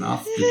fast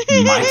enough,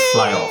 it might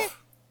fly off.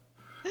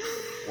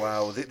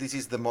 Wow, this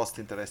is the most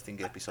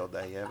interesting episode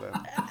I ever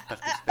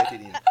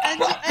participated in. And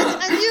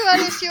you,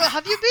 Alessio,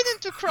 have you been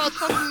into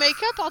crowdfunding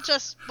makeup, or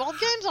just board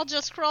games, or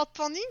just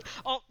crowdfunding,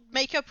 or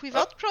makeup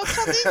without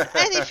crowdfunding?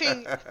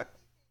 Anything?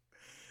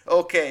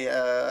 Okay,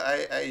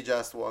 I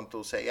just want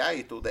to say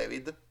hi to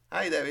David.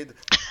 Hi, David.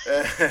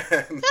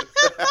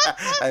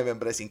 I'm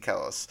embracing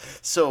chaos.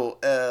 So,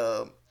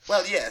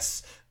 well,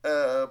 yes.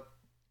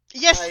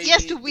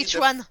 Yes, to which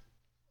one?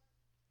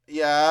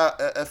 Yeah,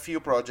 a few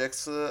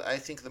projects. I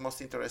think the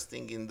most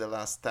interesting in the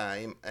last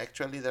time.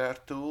 Actually, there are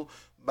two,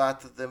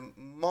 but the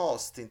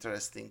most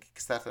interesting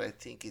Kickstarter, I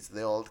think, is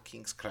the Old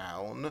King's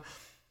Crown,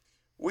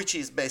 which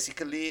is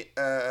basically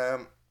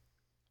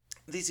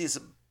this is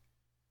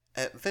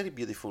a very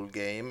beautiful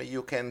game.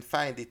 You can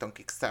find it on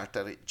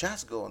Kickstarter.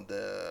 Just go on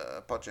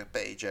the project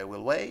page. I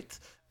will wait.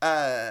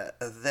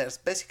 There's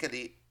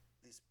basically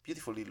this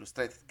beautiful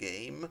illustrated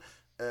game.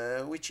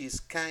 Which is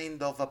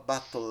kind of a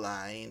battle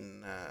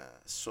line,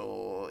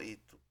 so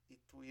it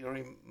will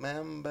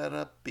remember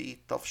a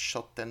bit of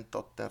Shot and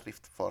Totten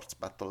Rift Force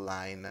battle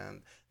line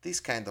and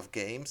these kind of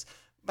games,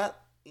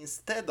 but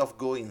instead of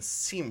going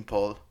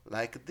simple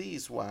like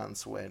these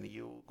ones, when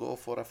you go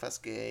for a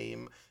fast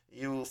game,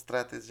 you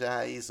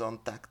strategize on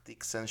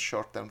tactics and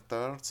short-term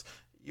turns,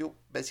 you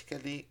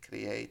basically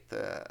create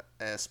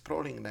a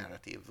sprawling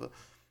narrative,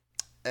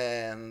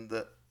 and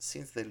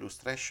since the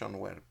illustrations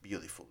were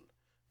beautiful,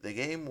 the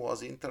game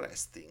was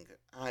interesting.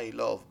 I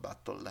love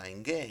battle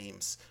line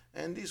games,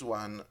 and this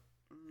one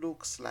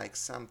looks like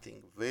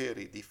something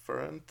very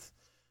different.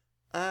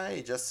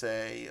 I just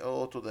say,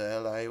 oh, to the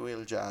hell, I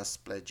will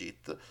just pledge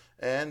it,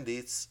 and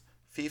it's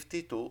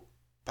 £52,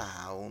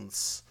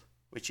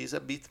 which is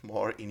a bit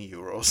more in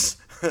euros.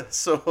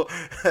 So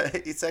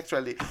it's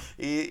actually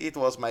it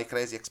was my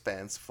crazy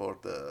expense for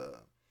the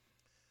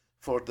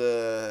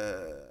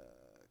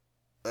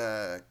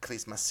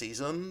Christmas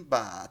season,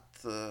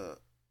 but.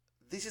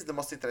 This is the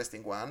most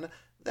interesting one.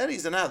 There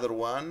is another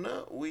one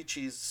which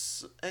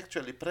is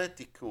actually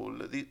pretty cool.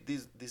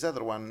 This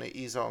other one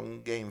is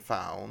on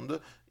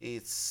GameFound.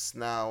 It's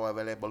now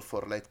available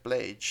for late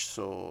pledge,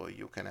 so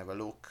you can have a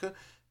look.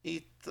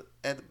 It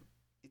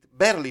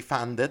barely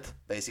funded,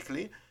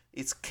 basically.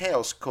 It's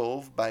Chaos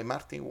Cove by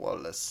Martin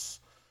Wallace.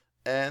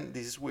 And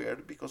this is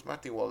weird because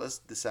Martin Wallace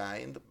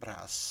designed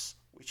Brass,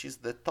 which is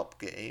the top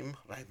game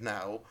right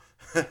now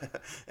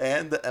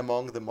and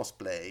among the most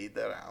played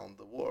around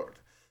the world.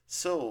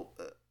 So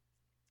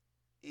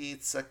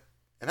it's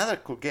another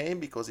cool game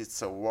because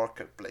it's a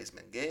worker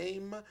placement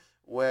game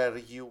where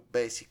you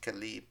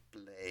basically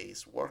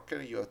place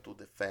worker. You have to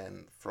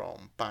defend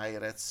from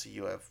pirates.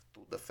 You have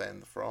to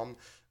defend from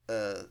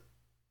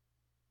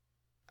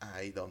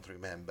I don't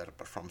remember,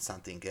 but from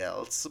something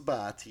else.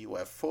 But you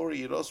have 4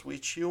 heroes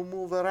which you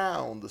move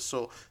around.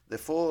 So the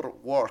 4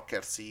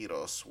 workers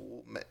heroes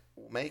who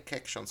make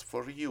actions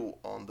for you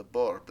on the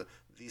board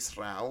this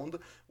round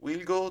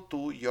will go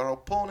to your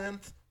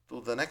opponent to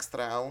the next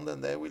round,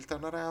 and they will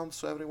turn around,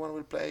 so everyone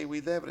will play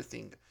with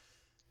everything.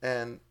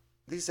 And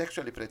this is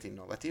actually pretty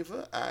innovative.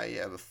 I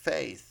have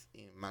faith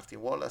in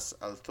Martin Wallace,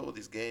 although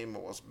this game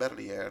was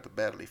barely aired,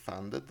 barely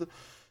funded.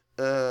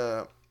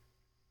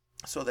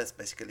 So that's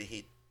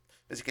basically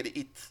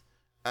it.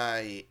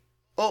 I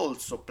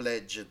also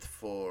pledged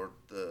for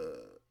the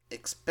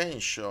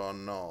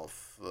expansion of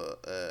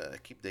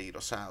Keep the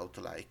Heroes Out,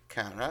 like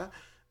Cara.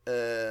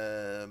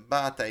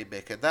 But I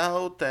backed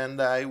out,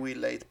 and I will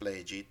late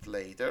pledge it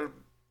later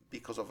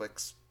because of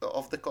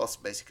the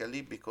cost,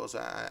 basically, because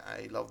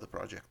I love the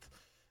project.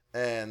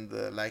 And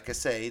like I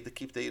said,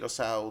 Keep the Heroes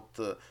Out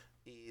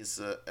is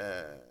a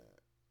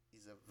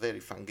very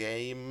fun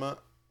game,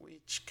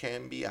 which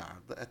can be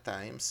hard at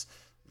times.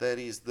 There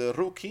is the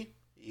rookie.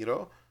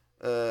 hero,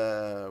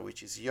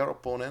 which is your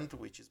opponent,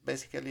 which is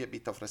basically a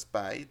bit of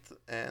respite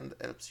and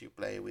helps you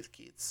play with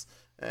kids.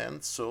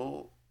 And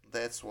so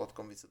that's what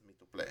convinced me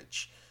to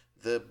pledge.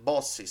 The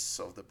bosses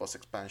of the boss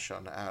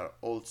expansion are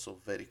also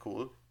very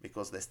cool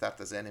because they start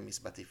as enemies,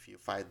 but if you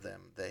fight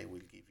them, they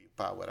will give you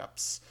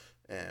power-ups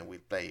and will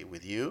play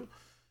with you.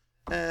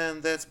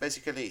 And that's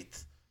basically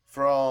it.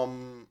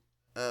 From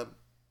a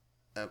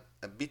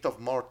bit of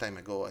more time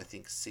ago, I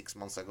think 6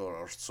 months ago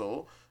or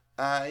so,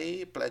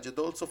 I pledged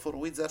also for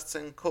Wizards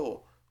 &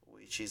 Co.,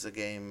 which is a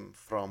game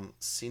from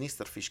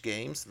Sinister Fish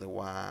Games, the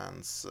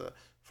ones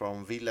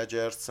from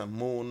Villagers,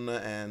 Moon,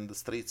 and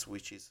Streets,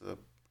 which is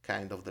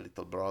kind of the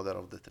little brother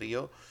of the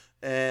trio.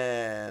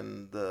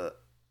 And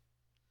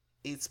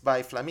it's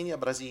by Flaminia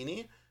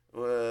Brasini,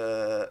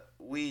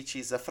 which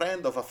is a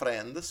friend of a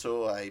friend,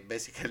 so I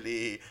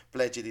basically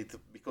pledged it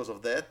because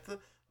of that.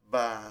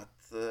 But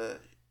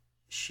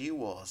she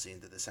was in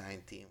the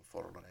design team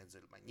for Lorenzo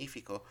il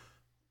Magnifico,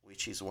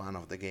 which is one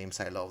of the games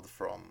I loved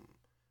from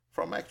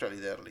actually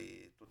the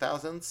early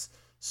 2000s.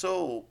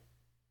 So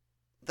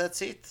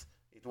that's it.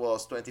 It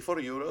was 24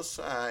 euros.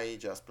 I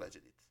just pledged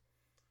it.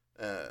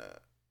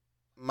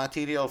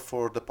 Material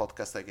for the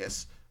podcast, I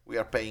guess. We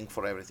are paying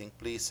for everything.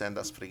 Please send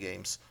us free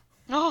games.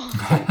 Oh.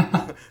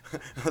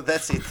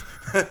 That's it.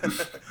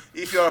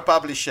 If you're a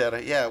publisher,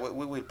 yeah,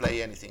 we will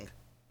play anything,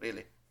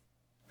 really.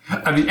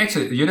 I mean,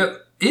 actually,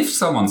 if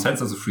someone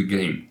sends us a free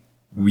game,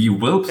 we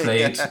will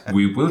play it,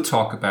 we will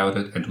talk about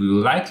it, and we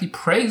will likely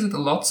praise it a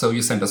lot, so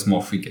you send us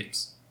more free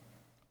games.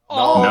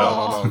 Oh.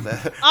 No.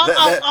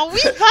 Are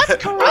we that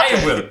correct?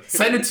 I will.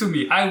 Send it to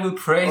me. I will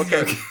praise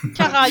it.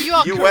 Cara, you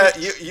are correct.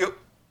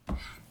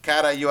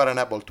 Cara, you are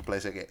unable to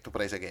praise a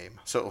game.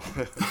 So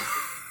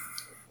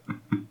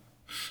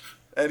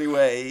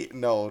anyway,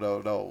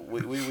 no.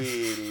 We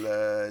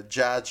will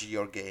judge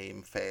your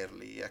game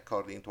fairly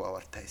according to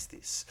our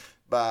tastes.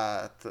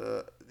 But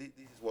this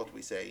is what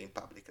we say in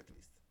public, at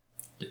least.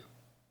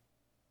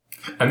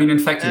 Yeah. I mean, in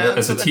fact,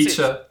 as so a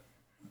teacher,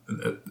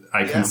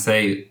 I can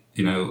say,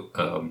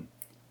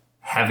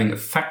 having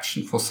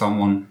affection for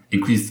someone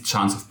increases the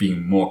chance of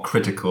being more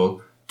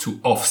critical to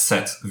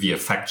offset the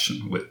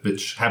affection,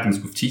 which happens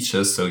with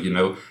teachers. So,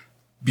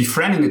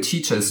 befriending a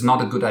teacher is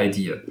not a good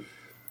idea.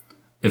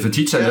 If a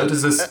teacher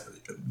notices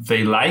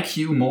they like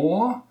you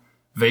more,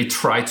 they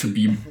try to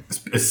be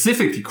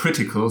specifically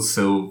critical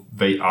so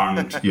they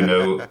aren't,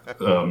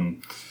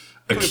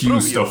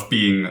 accused of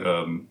being,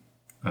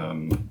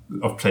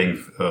 of playing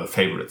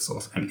favorites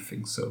or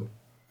anything. So.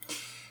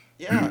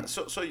 Yeah,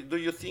 so do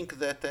you think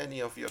that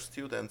any of your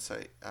students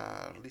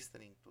are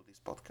listening to this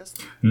podcast?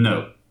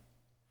 No.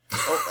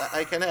 Oh,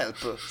 I can help.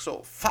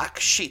 So, fuck.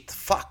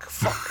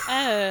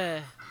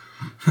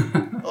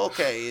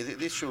 Okay,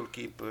 this should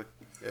keep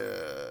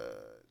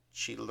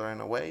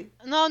children away.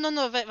 No,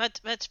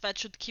 that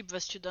should keep the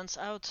students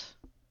out.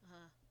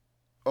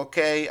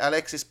 Okay,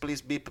 Alexis,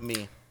 please beep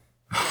me.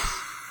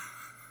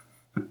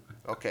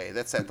 Okay,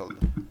 that's settled.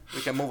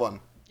 We can move on.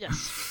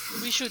 Yes,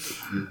 we should.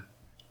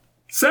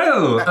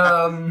 So,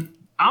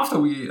 after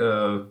we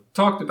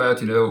talked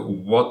about,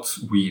 what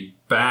we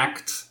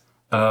backed,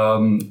 or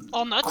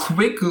not.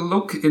 Quick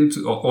look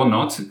into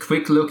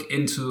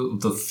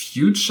the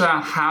future.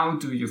 How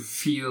do you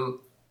feel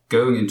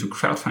going into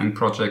crowdfunding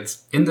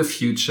projects in the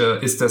future?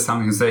 Is there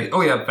something you say,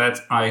 oh yeah, that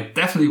I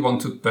definitely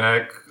want to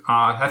back?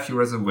 Have you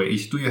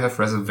reservations? Do you have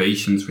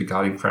reservations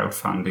regarding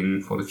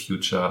crowdfunding for the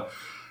future?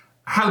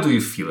 How do you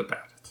feel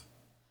about it?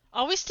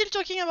 Are we still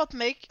talking about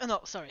make? Oh,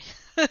 no, sorry.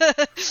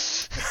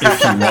 If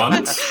you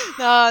want.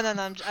 No,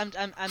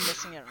 I'm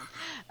messing around.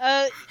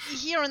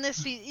 Here,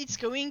 honestly, it's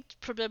going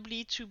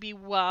probably to be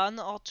 1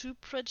 or 2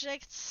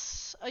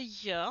 projects a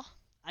year,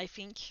 I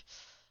think.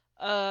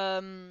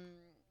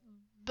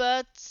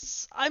 But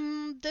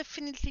I'm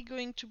definitely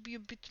going to be a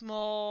bit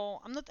more.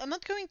 I'm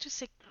not going to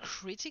say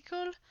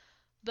critical,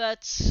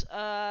 but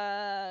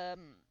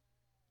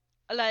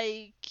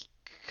like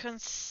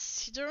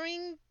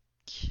considering.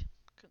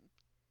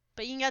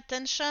 Paying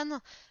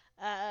attention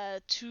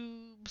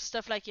to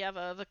stuff like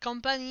the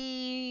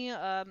company,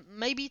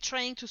 maybe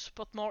trying to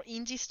support more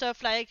indie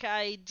stuff like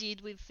I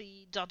did with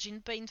the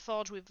Dargin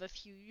Paintforge with a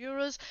few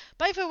euros.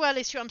 By the way,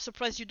 Alessio, I'm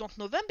surprised you don't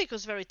know them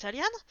because they're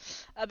Italian,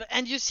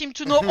 and you seem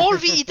to know all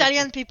the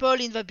Italian people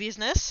in the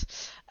business.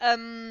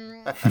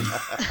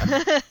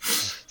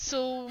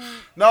 So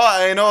no,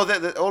 I know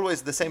that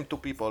always the same 2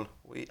 people.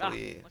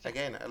 Okay.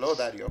 Again, hello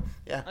Dario.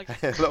 Yeah, okay.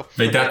 Hello.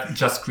 They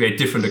just create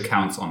different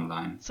accounts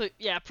online. So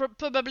yeah,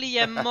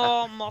 probably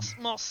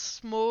more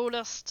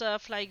smaller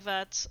stuff like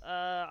that.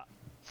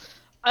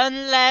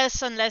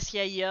 Unless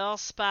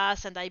years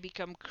pass and I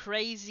become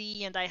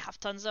crazy and I have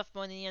tons of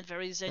money and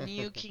there is a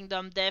new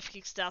Kingdom Death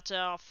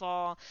Kickstarter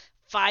for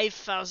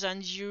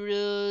 5,000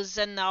 euros,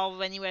 and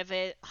now anyway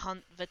they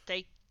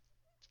take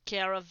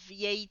care of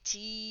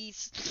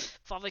VATs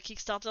for the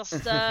Kickstarter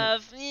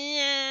stuff.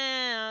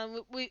 Yeah,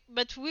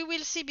 but we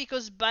will see,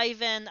 because by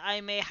then I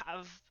may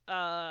have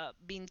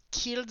been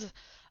killed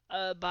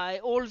by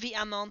all the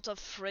amount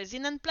of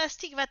resin and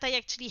plastic that I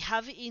actually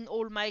have in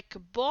all my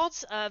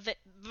cupboards.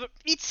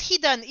 It's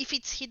hidden. If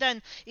it's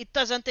hidden, it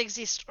doesn't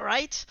exist,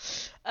 right?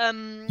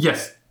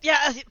 Yes.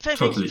 Yeah,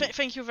 Totally.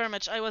 thank you very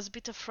much. I was a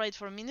bit afraid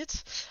for a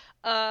minute.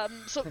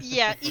 So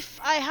yeah, if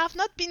I have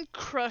not been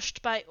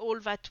crushed by all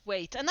that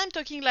weight, and I'm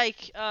talking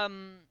like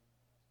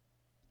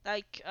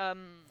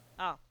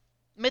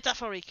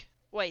metaphoric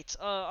weight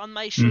on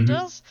my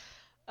shoulders,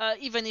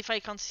 even if I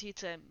can't see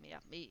it,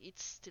 it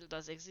still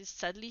does exist,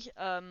 sadly.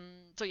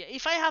 So yeah,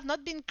 if I have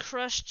not been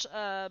crushed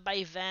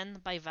by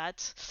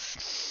that,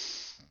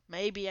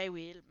 maybe I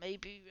will.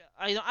 Maybe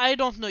I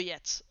don't know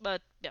yet,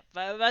 but yeah,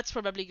 that's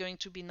probably going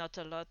to be not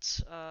a lot.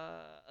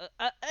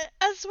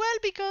 As well,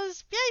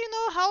 because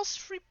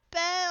house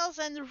repairs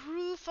and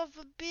roof of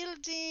a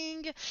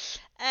building,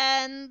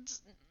 and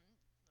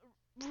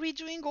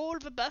redoing all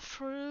the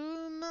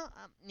bathroom.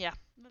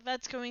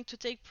 That's going to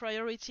take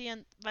priority,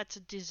 and that's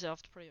a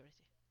deserved priority.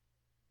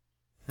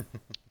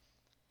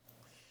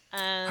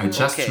 I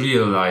just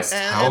realized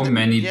how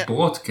many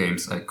board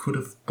games I could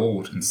have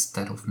bought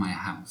instead of my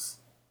house.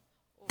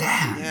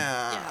 Damn!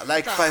 Yeah,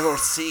 like 5 or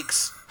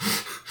 6.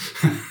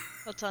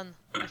 A ton,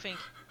 I think.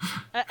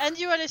 And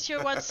you,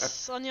 Alessio,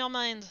 what's on your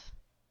mind?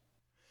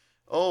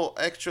 Oh,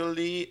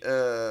 actually,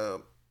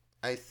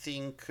 I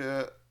think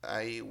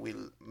I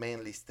will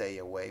mainly stay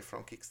away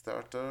from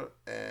Kickstarter,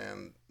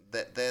 and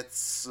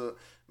that's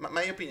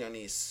my opinion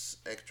is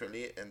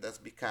actually, and that's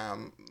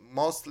become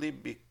mostly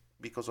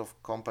because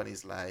of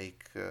companies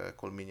like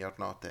Call Me or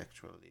Not,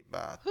 actually,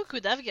 but who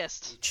could have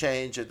guessed?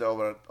 Changed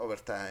over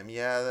time.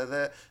 Yeah,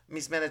 the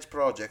mismanaged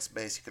projects,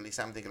 basically,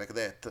 something like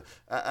that.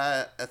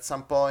 At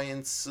some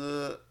points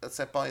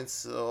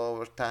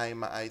over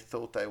time, I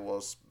thought I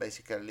was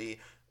basically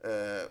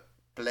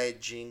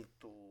pledging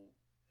to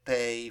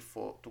pay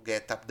to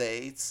get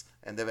updates,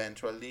 and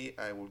eventually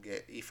I will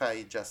get, if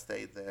I just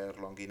stayed there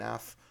long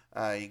enough,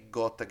 I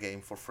got a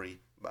game for free.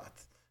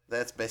 But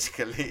that's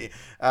basically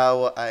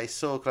how I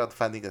saw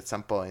crowdfunding at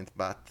some point.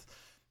 But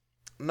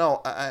no,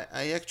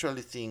 I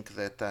actually think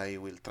that I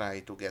will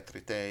try to get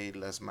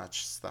retail as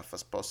much stuff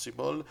as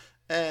possible,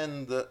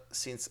 and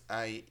since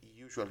I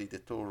usually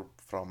detour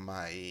from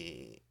my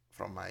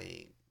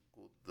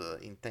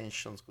good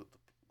intentions, good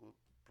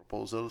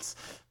proposals,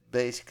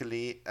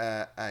 basically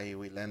I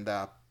will end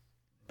up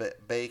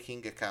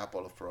baking a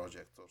couple of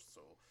projects or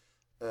so.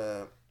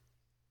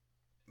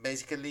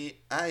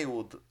 Basically, I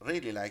would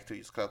really like to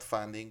use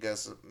crowdfunding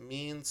as a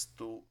means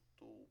to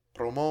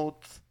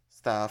promote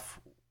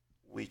stuff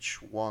which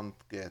won't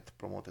get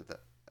promoted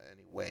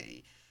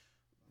anyway,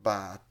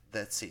 but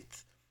that's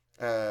it.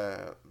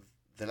 The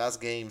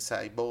last games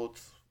I bought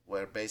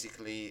were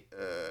basically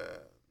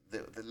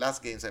the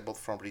last games I bought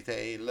from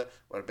retail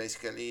were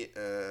basically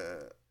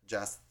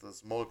just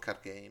small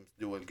card games,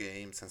 dual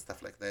games, and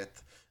stuff like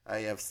that. I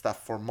have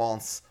stuff for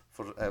months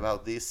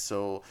about this,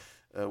 so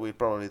we'll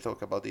probably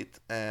talk about it,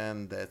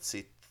 and that's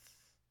it.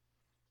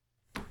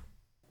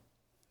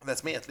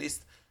 That's me, at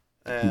least.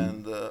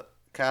 And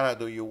Cara,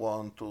 do you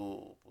want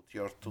to put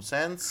your 2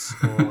 cents?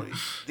 Or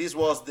this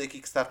was the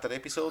Kickstarter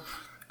episode?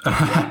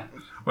 Yeah.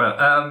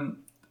 Well,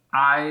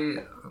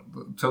 I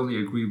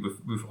totally agree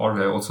with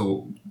Audrey.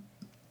 Also,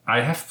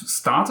 I have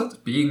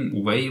started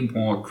being way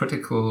more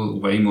critical,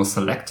 way more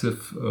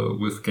selective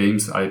with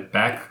games I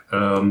back.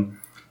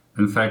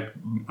 In fact,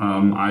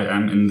 I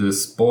am in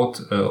this board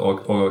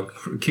or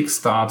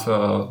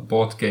Kickstarter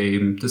board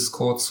game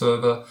Discord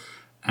server,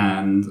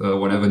 and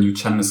whenever a new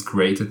channel is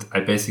created, I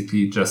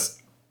basically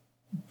just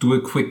do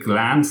a quick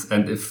glance,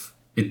 and if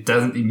it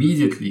doesn't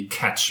immediately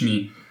catch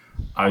me,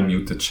 I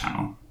mute the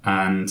channel.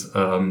 And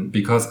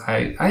because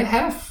I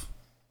have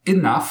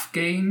enough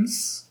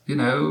games,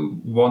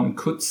 one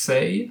could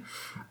say,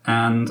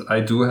 and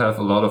I do have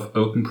a lot of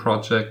open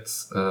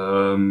projects.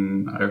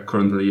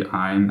 Currently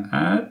I'm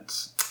at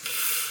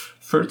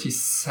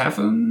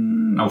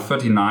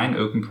 39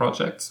 open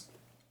projects,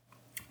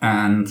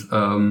 and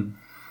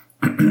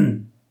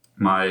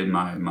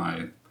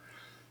my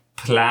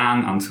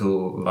plan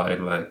until like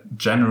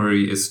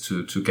January is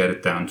to get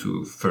it down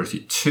to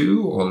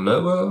 32 or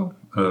lower,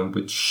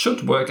 which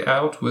should work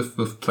out with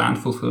planned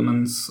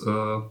fulfillments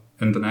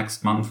in the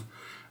next month.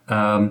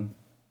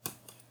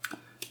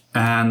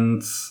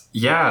 And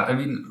yeah, I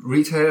mean,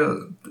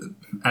 retail,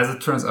 as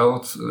it turns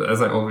out,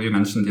 as I already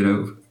mentioned,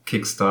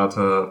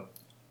 Kickstarter,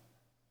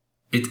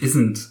 it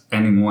isn't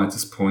anymore at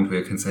this point where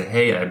you can say,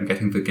 hey, I'm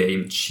getting the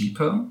game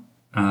cheaper.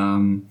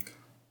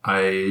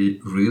 I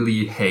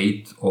really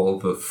hate all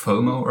the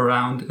FOMO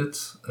around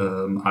it.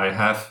 I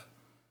have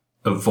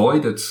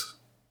avoided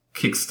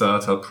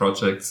Kickstarter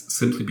projects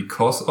simply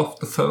because of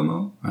the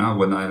FOMO.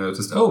 When I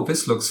noticed, oh,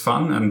 this looks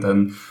fun, and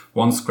then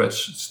one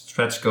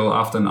stretch go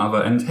after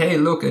another, and hey,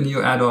 look, a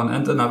new add-on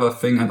and another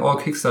thing, and all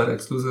Kickstarter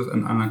exclusive,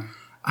 and I'm like,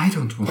 I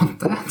don't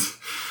want that.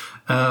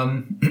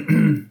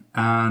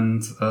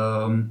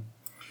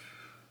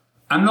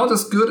 I'm not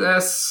as good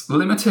as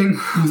limiting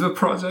the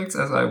projects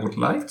as I would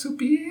like to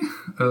be.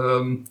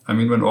 I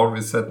mean, when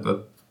Audrey said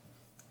that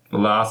the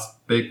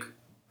last big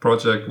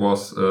project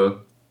was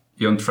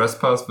Beyond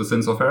Trespass, The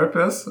Sins of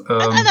Erebus.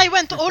 And I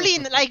went all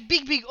in, like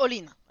big all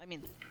in. I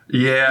mean.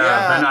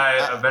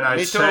 Yeah, when I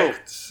me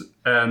checked, too.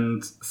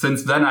 and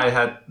since then I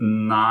had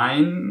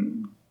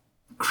 9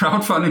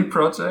 crowdfunding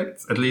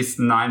projects, at least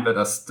 9 that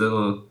are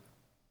still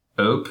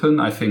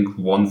open. I think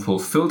 1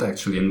 fulfilled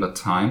actually in that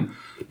time,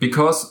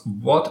 because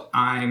what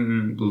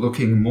I'm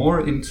looking more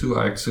into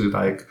are actually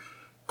like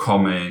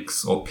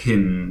comics or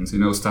pins,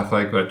 stuff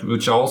like that,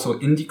 which are also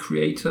indie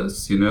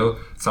creators.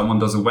 Someone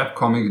does a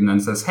webcomic and then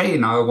says, hey,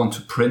 now I want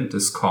to print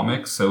this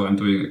comic, so I'm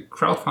doing a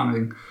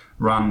crowdfunding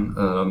run,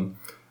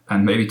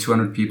 and maybe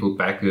 200 people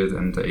back it,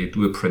 and they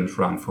do a print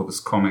run for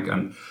this comic,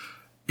 and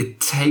it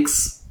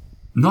takes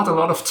not a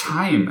lot of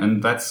time,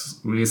 and that's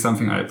really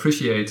something I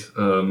appreciate.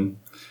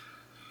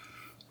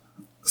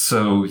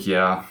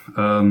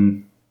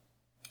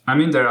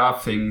 There are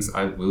things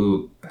I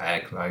will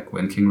back, like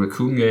when King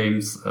Raccoon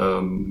Games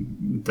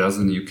does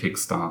a new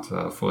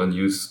Kickstarter for a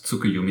new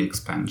Tsukuyomi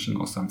expansion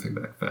or something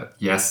like that.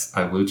 Yes,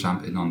 I will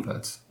jump in on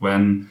that.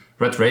 When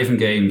Red Raven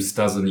Games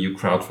does a new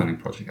crowdfunding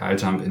project, I'll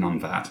jump in on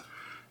that.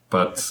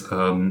 But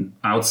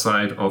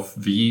outside of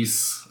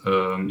these,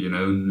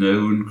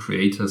 known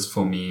creators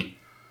for me,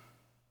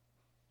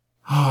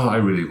 I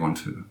really want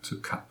to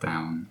cut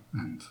down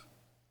and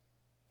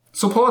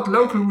support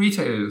local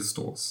retail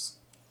stores.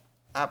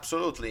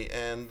 Absolutely,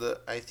 and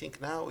I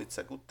think now it's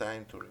a good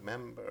time to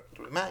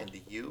remind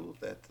you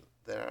that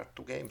there are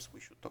 2 games we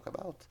should talk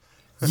about.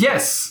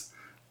 Yes,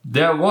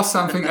 there was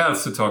something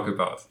else to talk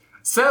about.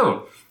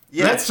 So,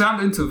 Let's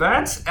jump into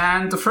that.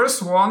 And the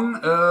first one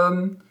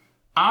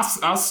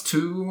asks us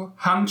to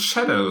hunt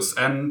shadows.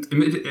 And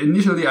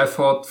initially I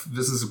thought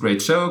this is a great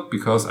joke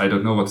because I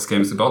don't know what this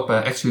game is about,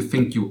 but I actually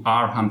think you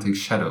are hunting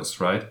shadows,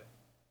 right?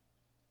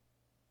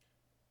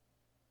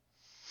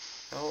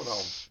 Oh,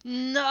 no.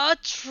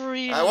 Not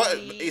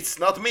really. It's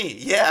not me.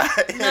 Yeah.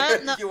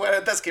 No. You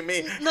weren't asking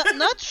me.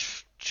 Not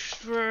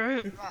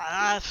true.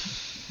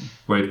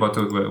 Wait,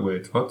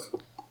 what?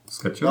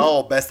 Schedule?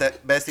 Oh,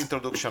 best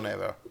introduction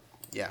ever.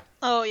 Yeah.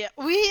 Oh yeah,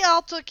 we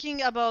are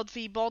talking about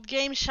the board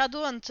game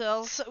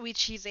Shadowhunters,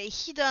 which is a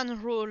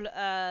hidden role,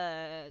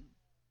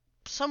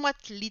 somewhat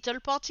little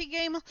party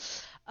game,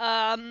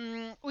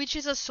 which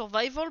is a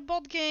survival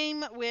board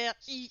game where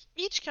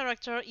each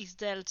player is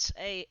dealt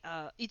a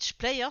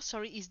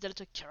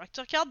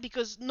character card,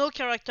 because no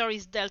character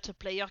is dealt a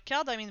player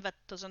card. I mean, that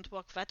doesn't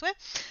work that way.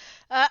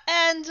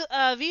 And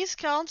these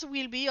cards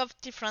will be of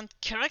different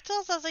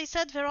characters. As I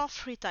said, there are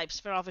 3 types.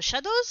 There are the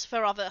shadows,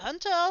 there are the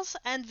hunters,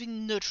 and the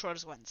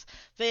neutrals ones.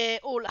 They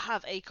all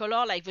have a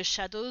color, like the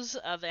shadows,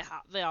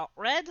 they are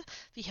red,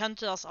 the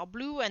hunters are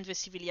blue, and the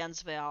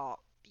civilians, they are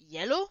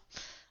yellow.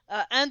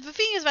 And the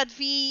thing is that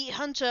the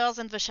hunters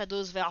and the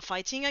shadows, they are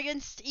fighting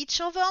against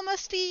each other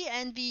mostly,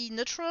 and the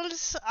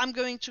neutrals, I'm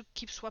going to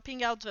keep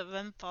swapping out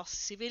them for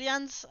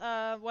civilians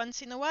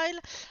once in a while,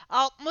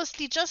 are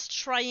mostly just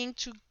trying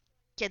to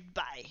get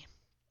by.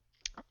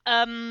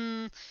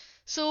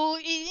 So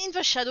in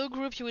the shadow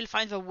group, you will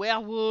find the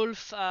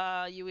werewolf,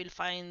 you will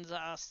find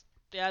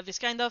this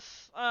kind of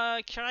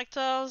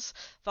characters,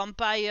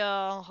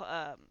 vampire,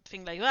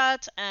 thing like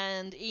that,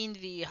 and in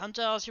the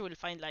hunters, you will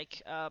find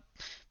like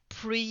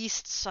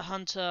priests,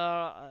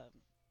 hunter.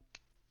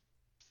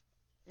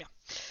 Yeah.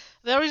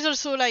 There is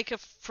also like a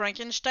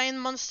Frankenstein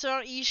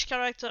monster-ish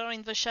character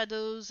in the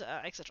shadows,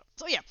 etc.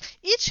 So yeah,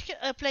 each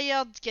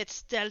player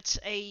gets dealt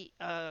a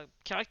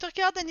character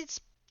card, and it's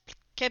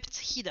kept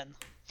hidden.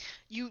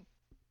 You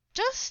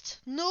just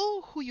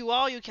know who you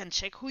are. You can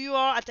check who you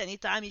are at any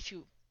time if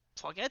you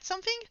forget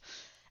something.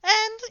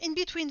 And in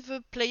between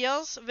the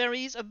players, there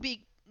is a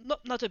big,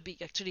 not a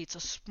big, actually, it's a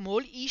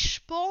small-ish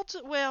board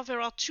where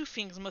there are 2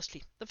 things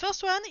mostly. The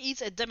first one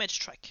is a damage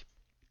track.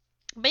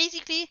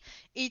 Basically,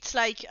 it's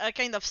like a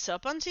kind of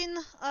serpentine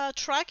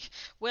track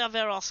where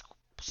there are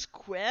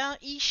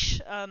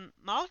square-ish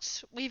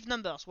marks with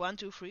numbers 1,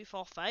 2, 3,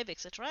 4, 5,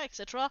 etc.,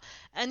 etc.,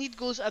 and it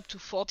goes up to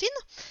 14.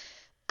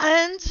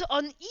 And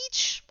on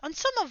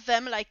some of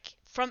them, like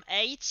from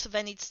 8,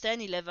 then it's 10,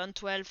 11,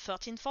 12,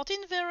 13, 14,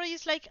 there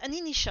is like an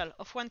initial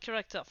of one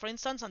character. For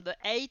instance, on the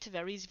 8,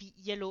 there is the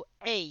yellow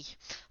A.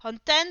 On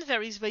 10,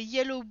 there is the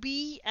yellow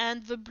B,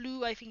 and the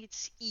blue, I think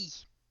it's E.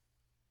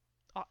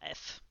 Or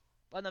F.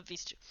 One of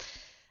these 2.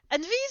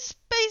 And these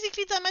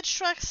basically damage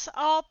tracks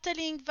are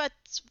telling that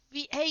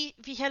the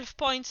health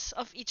points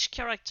of each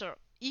character.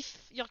 If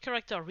your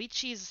character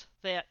reaches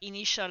their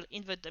initial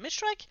in the damage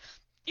track,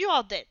 you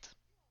are dead.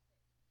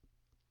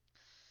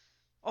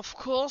 Of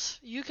course,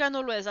 you can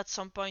always at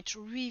some point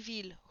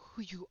reveal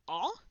who you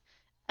are,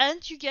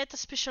 and you get a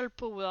special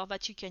power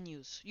that you can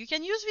use. You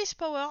can use this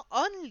power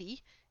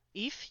only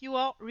if you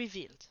are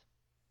revealed.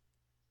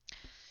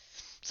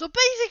 So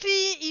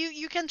basically,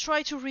 you can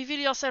try to reveal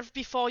yourself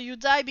before you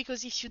die,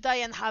 because if you die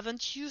and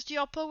haven't used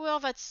your power,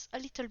 that's a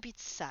little bit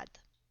sad.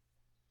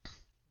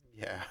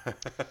 Yeah.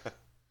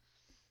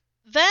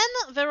 Then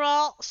there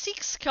are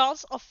 6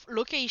 cards of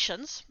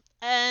locations,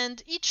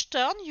 And each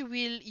turn you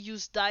will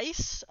use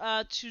dice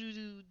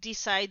to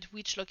decide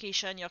which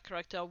location your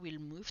character will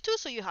move to.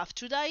 So you have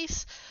 2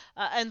 dice,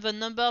 and the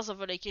numbers of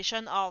the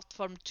location are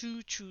from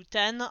 2 to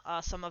 10.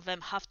 Some of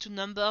them have 2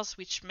 numbers,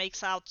 which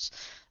makes out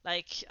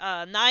like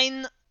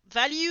 9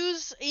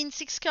 values in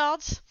 6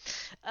 cards.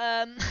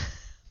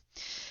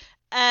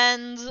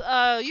 And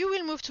you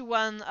will move to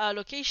one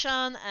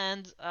location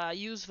and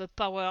use the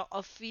power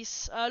of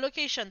this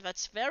location.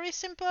 That's very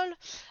simple.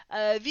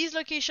 These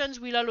locations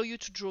will allow you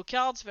to draw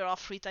cards. There are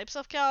 3 types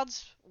of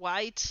cards: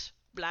 white,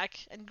 black,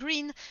 and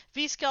green.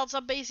 These cards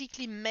are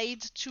basically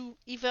made to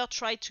either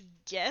try to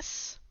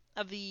guess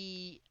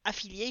the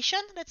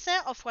affiliation, let's say,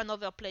 of one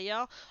other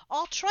player,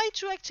 or try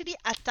to actually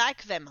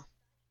attack them.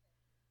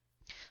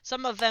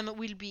 Some of them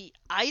will be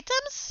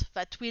items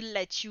that will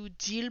let you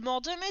deal more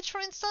damage, for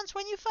instance,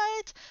 when you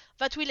fight.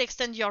 That will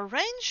extend your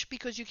range,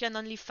 because you can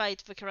only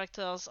fight the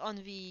characters on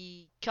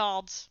the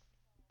cards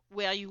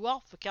where you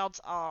are. The cards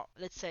are,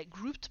 let's say,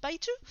 grouped by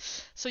 2.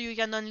 So you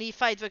can only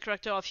fight the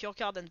character of your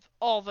card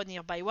or the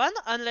nearby one,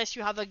 unless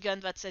you have a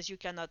gun that says you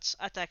cannot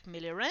attack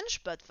melee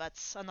range, but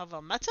that's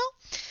another matter.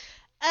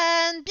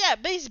 And yeah,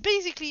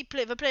 basically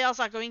the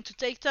players are going to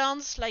take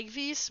turns like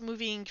this,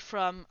 moving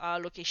from a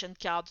location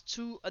card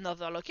to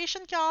another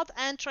location card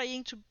and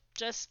trying to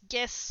just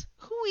guess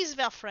who is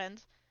their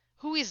friend,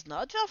 who is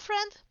not their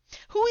friend,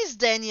 who is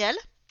Daniel,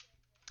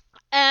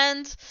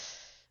 and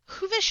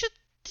who they should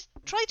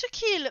try to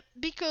kill,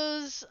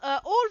 because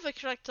all the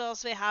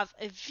characters, they have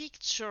a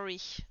victory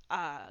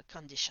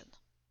condition.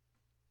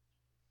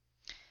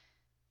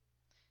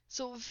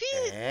 So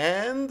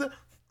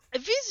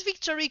these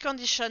victory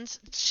conditions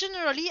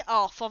generally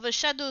are for the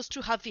shadows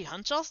to have the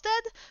hunters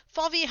dead,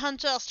 for the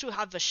hunters to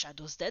have the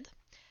shadows dead,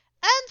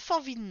 and for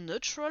the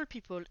neutral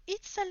people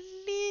it's a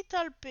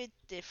little bit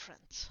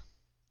different.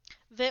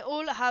 They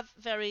all have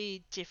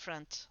very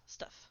different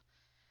stuff.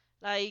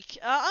 Like,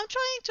 I'm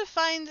trying to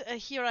find,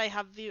 here I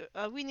have the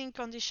winning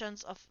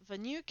conditions of the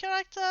new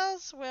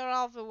characters. Where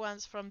are the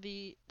ones from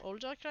the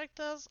older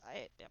characters?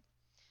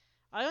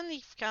 I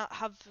only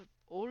have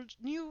old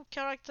new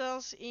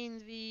characters in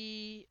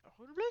the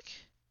rulebook,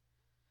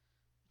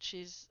 which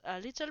is a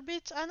little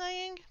bit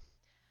annoying.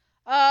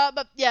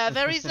 But yeah,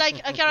 there is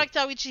like a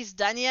character which is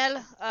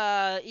Daniel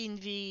in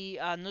the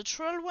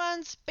neutral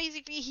ones.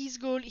 Basically, his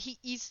goal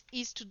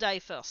is to die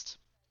first,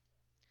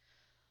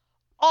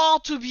 or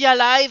to be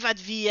alive at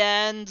the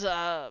end.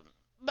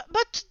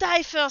 But to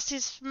die first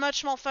is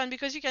much more fun,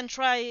 because you can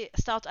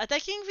start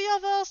attacking the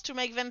others to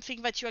make them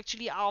think that you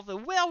actually are the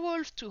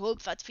werewolf, to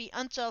hope that the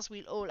hunters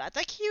will all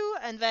attack you,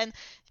 and then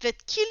they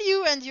kill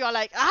you, and you are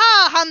like,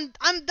 I'm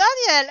Daniel,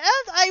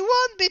 and I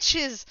won,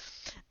 bitches!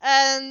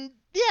 And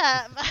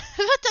yeah,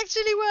 that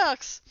actually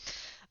works.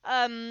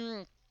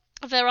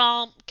 There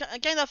are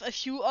kind of a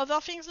few other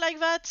things like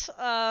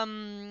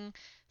that.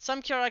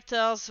 Some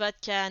characters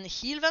that can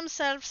heal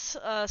themselves,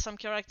 some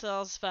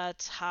characters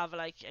that have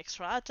like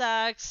extra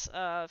attacks,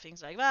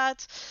 things like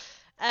that.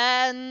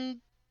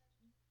 And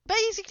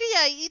basically,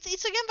 yeah,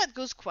 it's a game that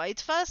goes quite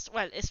fast.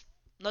 Well, it's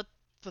not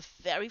the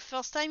very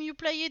first time you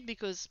play it,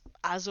 because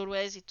as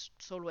always,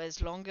 it's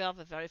always longer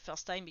the very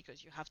first time,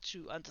 because you have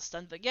to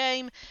understand the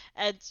game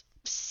and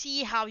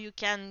see how you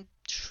can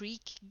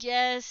trick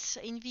guess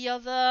in the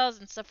others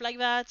and stuff like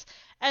that.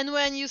 And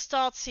when you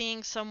start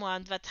seeing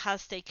someone that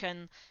has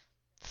taken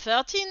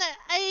 13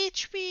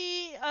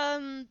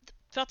 HP,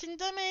 13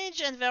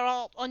 damage, and there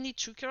are only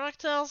 2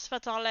 characters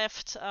that are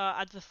left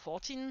at the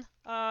 14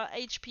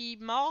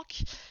 HP mark,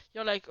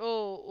 you're like,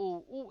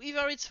 oh,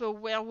 either it's the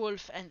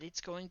werewolf and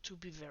it's going to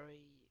be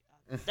very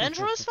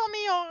dangerous for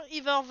me, or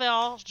either they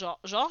are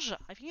George,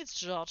 I think it's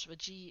George, the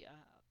G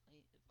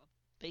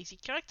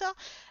basic character,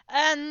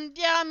 and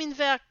yeah, I'm in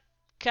their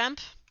camp,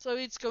 so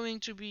it's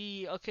going to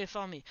be okay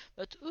for me.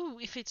 But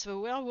if it's the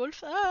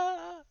werewolf,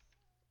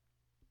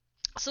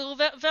 So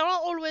there are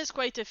always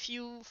quite a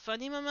few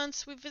funny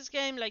moments with this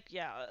game, like,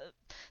 yeah,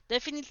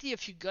 definitely a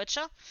few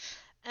gotcha.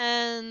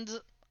 And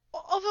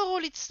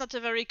overall, it's not a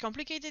very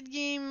complicated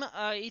game.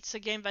 It's a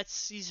game that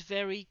is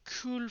very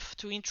cool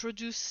to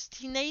introduce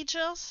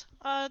teenagers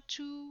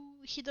to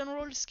Hidden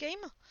Roles game.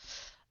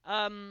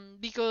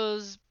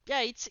 Because,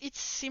 yeah,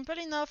 it's simple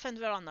enough, and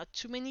there are not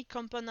too many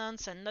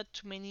components and not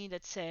too many,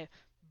 let's say,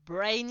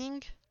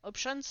 braining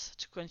options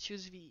to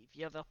confuse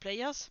the other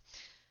players.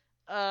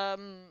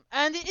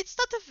 And it's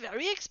not a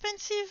very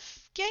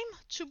expensive game,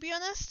 to be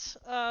honest.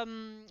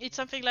 It's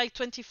something like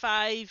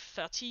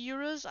 25-30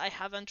 euros. I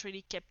haven't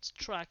really kept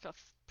track of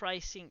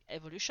pricing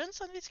evolutions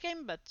on this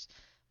game, but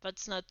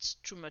that's not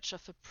too much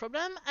of a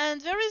problem.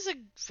 And there is a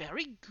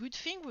very good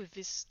thing with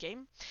this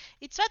game.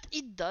 It's that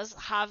it does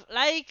have,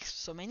 like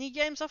so many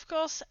games, of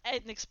course,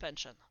 an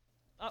expansion.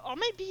 Or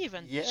maybe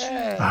even two.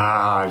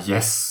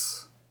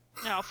 Yes.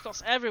 Yeah, of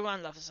course,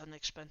 everyone loves an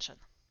expansion.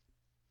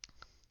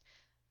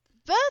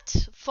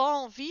 But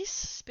for this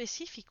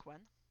specific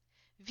one,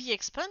 the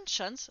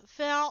expansions,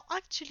 they are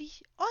actually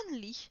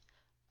only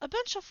a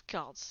bunch of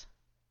cards.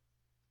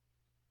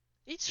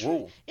 It's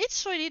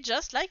really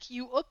just like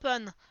you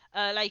open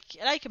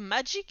like a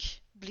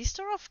magic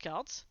blister of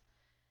cards,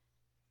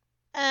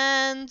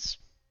 and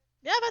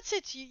yeah, that's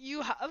it.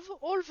 You have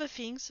all the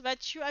things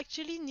that you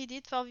actually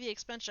needed for the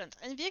expansion,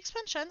 and the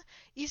expansion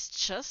is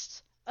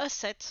just a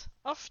set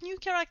of new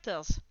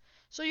characters.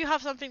 So you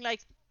have something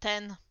like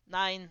 10,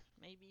 9,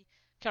 maybe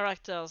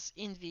characters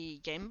in the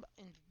game,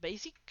 in the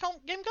basic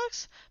game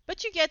box,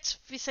 but you get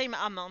the same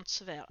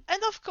amount there.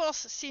 And of course,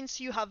 since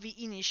you have the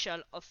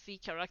initial of the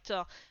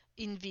character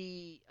in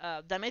the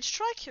damage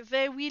track,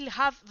 they will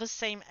have the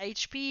same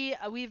HP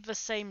with the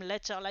same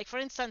letter. Like for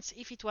instance,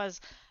 if it was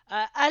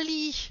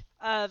Ali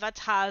that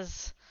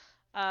has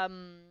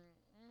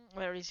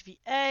where is the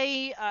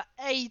A?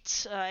 8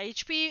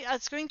 HP.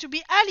 It's going to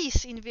be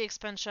Alice in the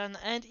expansion,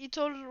 and it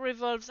all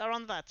revolves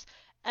around that.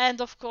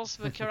 And of course,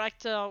 the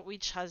character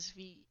which has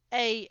the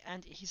A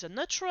and is a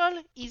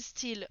neutral is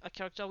still a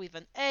character with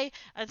an A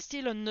and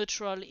still a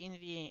neutral in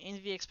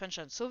the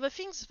expansion. So the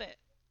things that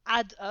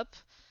add up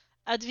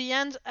at the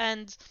end,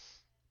 and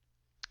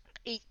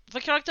the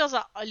characters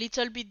are a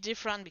little bit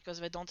different because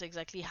they don't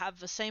exactly have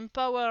the same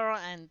power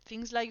and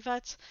things like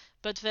that,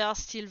 but they are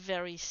still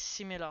very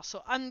similar.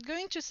 So I'm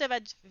going to say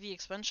that the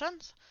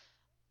expansions,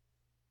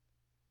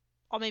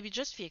 or maybe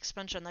just the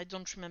expansion, I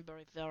don't remember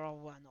if there are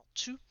one or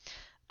two,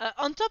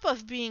 on top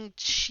of being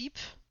cheap,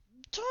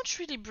 don't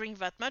really bring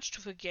that much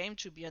to the game,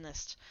 to be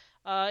honest.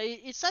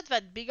 It's not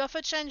that big of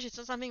a change, it's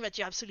not something that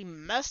you absolutely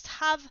must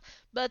have,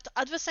 but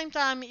at the same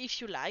time,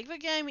 if you like the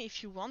game,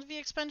 if you want the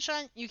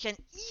expansion, you can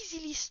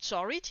easily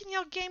store it in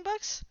your game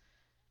box,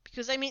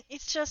 because I mean,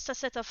 it's just a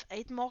set of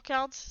 8 more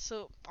cards,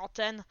 so, or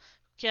 10, who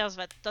cares,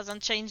 that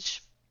doesn't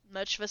change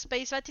much the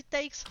space that it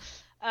takes.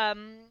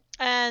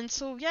 And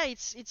so yeah,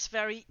 it's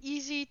very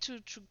easy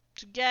to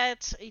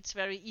get, it's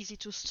very easy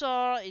to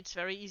store, it's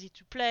very easy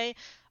to play.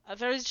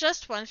 There is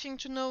just one thing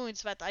to know,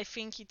 it's that I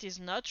think it is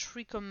not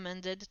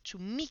recommended to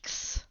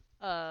mix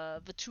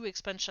the two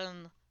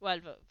expansion, well,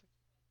 the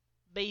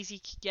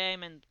basic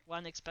game and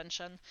one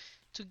expansion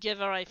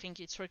together. I think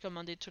it's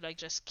recommended to like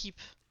just keep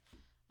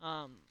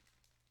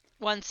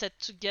one set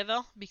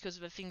together, because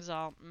the things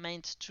are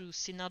meant to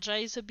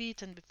synergize a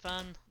bit and be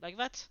fun like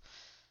that.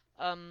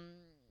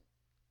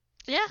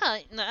 Yeah,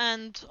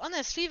 and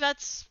honestly,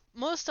 that's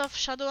most of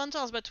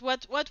Shadowhunters. But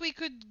what we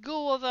could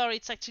go over,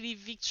 it's actually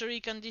victory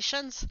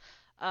conditions,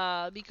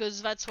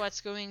 because that's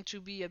what's going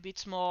to be a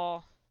bit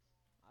more,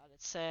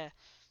 let's say,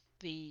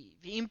 the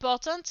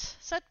important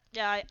set.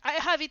 Yeah, I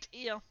have it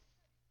here.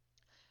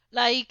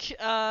 Like,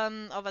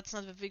 oh, that's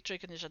not the victory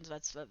conditions,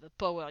 that's the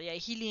power. Yeah,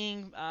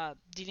 healing,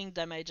 dealing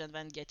damage, and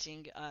then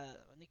getting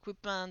an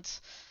equipment.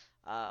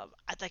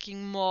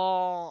 Attacking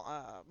more,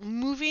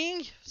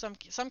 moving.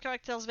 Some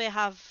characters, they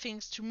have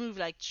things to move,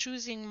 like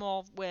choosing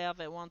more where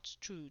they want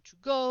to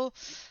go.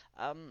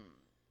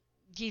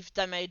 Give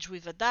damage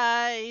with a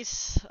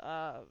dice,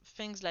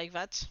 things like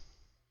that.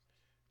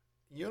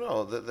 You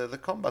know, the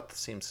combat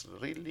seems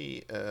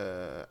really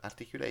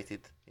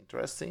articulated,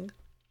 interesting.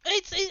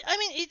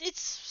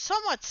 It's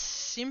somewhat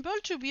simple,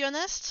 to be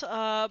honest,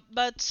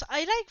 but I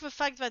like the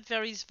fact that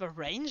there is the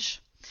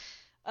range.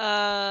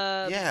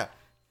 Yeah.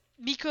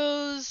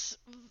 Because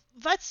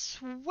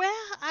that's where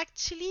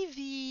actually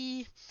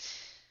the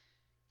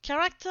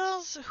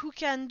characters who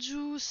can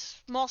do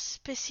more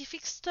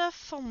specific stuff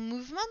for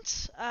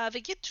movement, they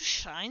get to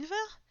shine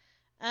there,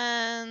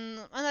 and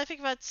I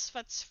think that's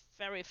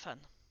very fun.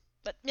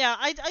 But yeah,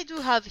 I do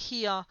have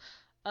here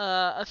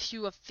a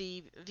few of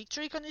the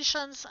victory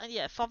conditions, and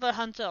yeah, for the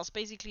hunters,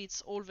 basically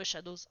it's all the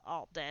shadows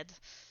are dead.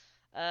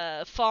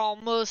 For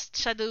most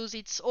shadows,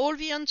 it's all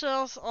the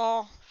hunters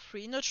or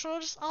 3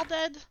 neutrals are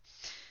dead.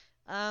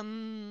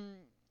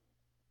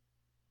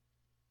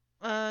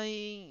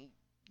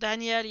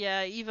 Daniel,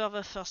 yeah, either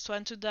the first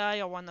one to die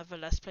or one of the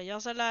last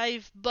players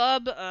alive.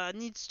 Bob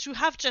needs to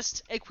have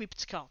just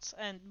equipped cards,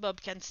 and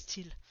Bob can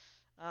steal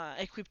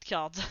equipped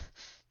cards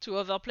to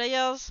other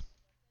players.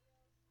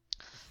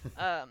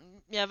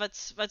 Yeah,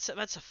 that's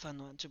a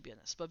fun one, to be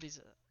honest. Bob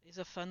is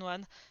a fun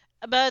one.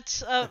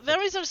 But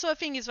there is also a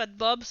thing is that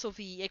Bob, so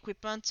the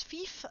equipment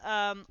thief,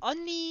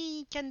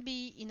 only can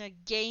be in a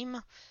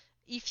game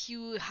if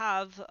you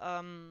have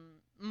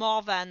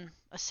more than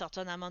a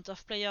certain amount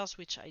of players,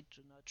 which I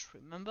do not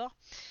remember.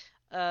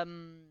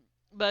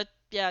 But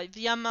yeah,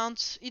 the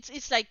amount,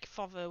 it's like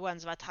for the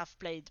ones that have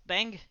played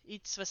Bang,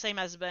 it's the same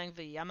as Bang,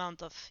 the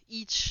amount of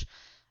each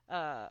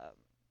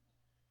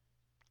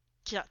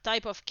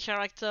type of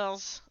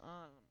characters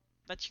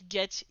that you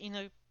get in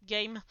a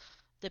game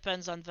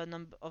depends on the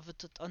number of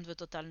on the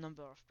total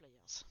number of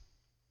players.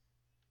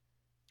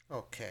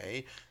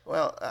 Okay.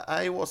 Well,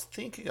 I was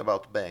thinking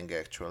about Bang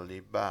actually,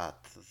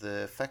 but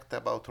the fact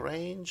about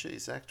range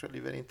is actually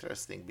very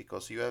interesting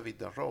because you have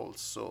hidden roles.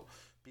 So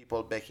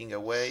people backing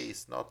away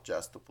is not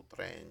just to put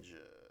range.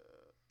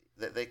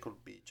 They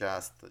could be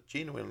just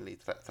genuinely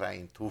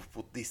trying to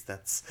put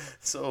distance.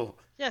 So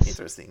yes.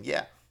 Interesting.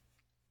 Yeah.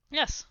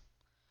 Yes.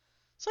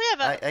 So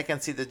yeah, I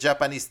can see the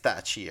Japanese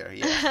touch here.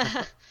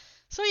 Yeah.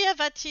 So yeah,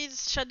 that is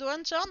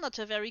Shadowhunter, not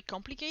a very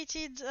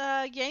complicated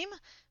game,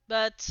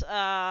 But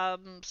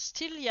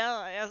still,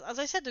 yeah, as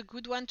I said, a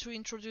good one to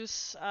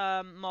introduce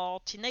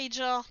more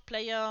teenager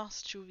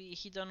players to the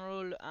hidden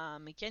role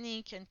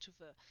mechanic and to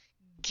the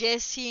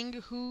guessing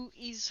who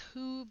is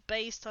who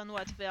based on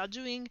what they are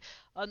doing,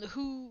 on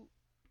who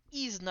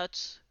is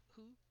not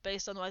who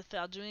based on what they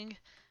are doing,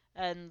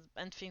 and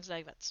things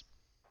like that.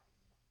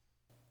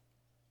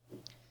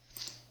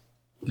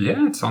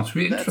 Yeah, it sounds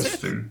really That's it.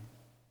 interesting.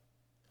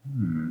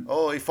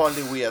 Oh, if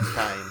only we had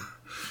time.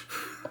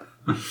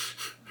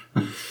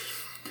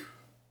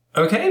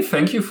 Okay,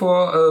 thank you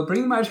for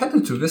bringing my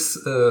attention to this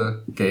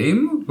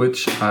game,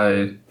 which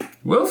I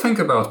will think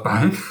about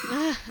buying.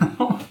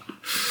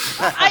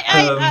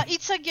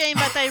 It's a game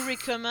that I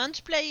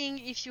recommend playing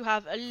if you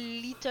have a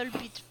little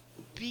bit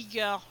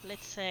bigger,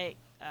 let's say,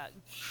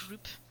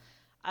 group.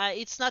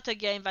 It's not a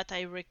game that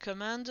I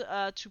recommend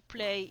to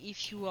play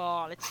if you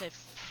are, let's say,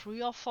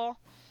 3 or 4.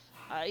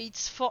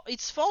 It's 4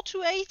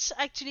 to 8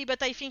 actually,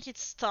 but I think it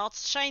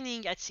starts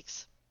shining at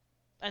 6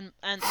 and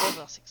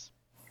over 6.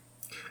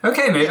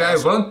 Okay, maybe I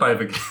won't buy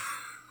the game.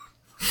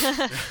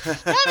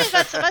 I mean,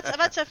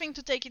 that's a thing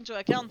to take into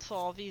account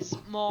for these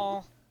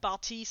more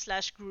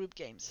party/group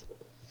games.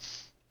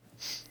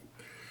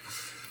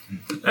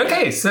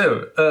 Okay,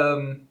 so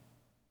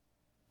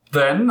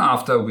then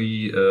after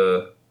we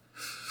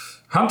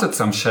hunted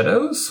some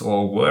shadows,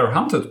 or were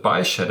hunted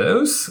by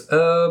shadows,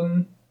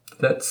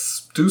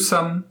 let's do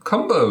some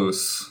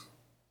combos.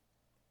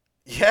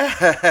 Yeah,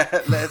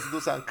 let's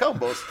do some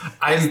combos.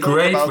 I'm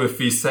great with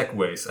these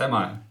segues, am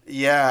I?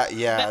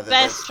 Yeah.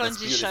 Best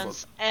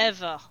transitions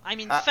ever. I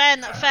mean,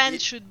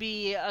 fans should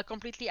be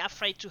completely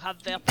afraid to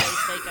have their place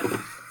taken.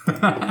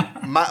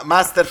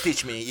 Master,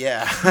 teach me.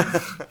 Yeah.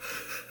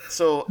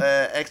 So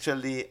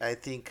actually, I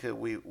think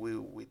we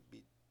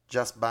be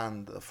just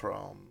banned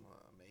from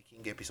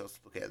making episodes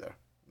together.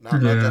 No,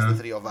 not just the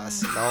 3 of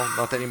us. No,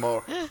 not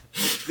anymore.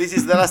 This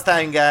is the last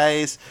time,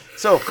 guys.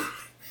 So.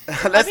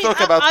 Let's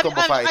talk about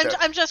Combo Fighter.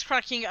 I'm just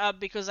cracking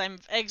up because I'm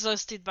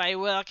exhausted by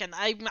work and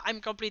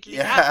I'm completely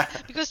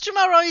happy because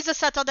tomorrow is a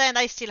Saturday and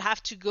I still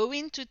have to go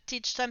in to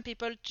teach some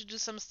people to do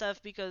some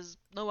stuff because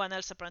no one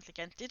else apparently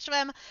can teach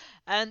them,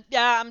 and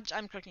yeah,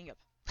 I'm cracking up.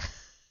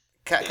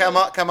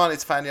 Come on,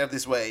 it's funnier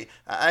this way.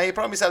 I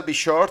promise I'll be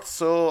short,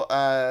 so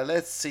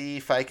let's see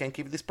if I can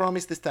keep this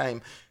promise this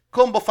time.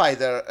 Combo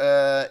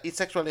Fighter, it's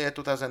actually a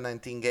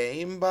 2019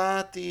 game,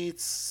 but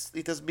it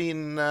has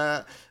been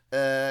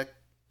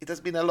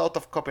a lot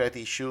of copyright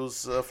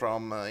issues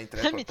from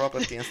intellectual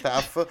property and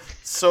stuff.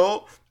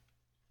 So,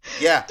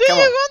 yeah, do come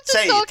you on, want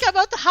to talk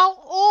about how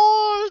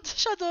old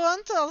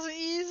Shadowhunters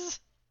is?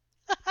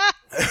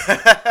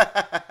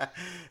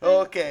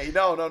 Okay,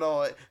 no.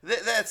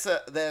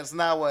 There's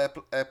now a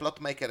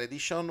Plotmaker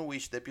Edition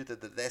which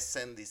debuted at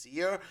Essen this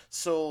year.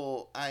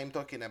 So I'm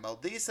talking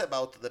about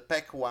the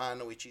Pack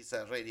 1, which is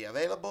already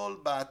available,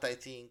 but I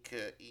think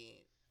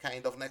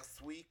kind of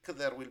next week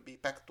there will be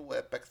Pack 2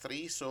 and Pack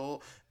 3,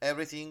 so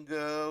everything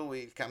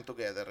will come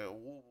together.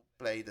 Who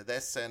played the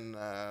Essen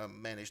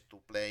managed to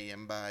play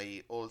and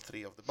buy all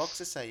 3 of the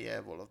boxes. I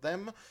have all of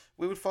them.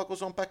 We will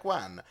focus on Pack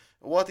 1.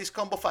 What is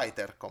Combo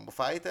Fighter? Combo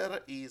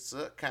Fighter is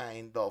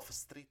kind of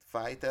Street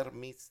Fighter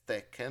meets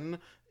Tekken,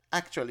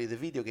 actually the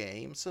video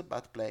games,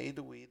 but played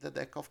with a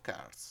deck of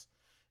cards.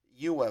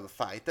 You have a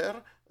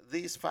fighter.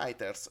 These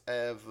fighters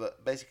have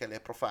basically a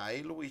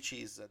profile, which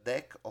is a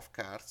deck of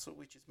cards,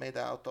 which is made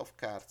out of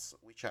cards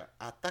which are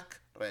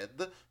attack,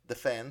 red,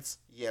 defense,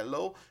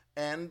 yellow,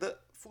 and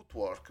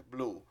footwork,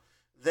 blue.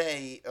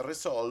 They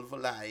resolve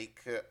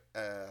like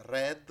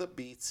red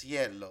beats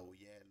yellow,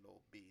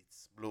 yellow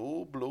beats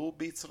blue, blue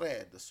beats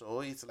red.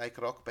 So it's like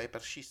rock, paper,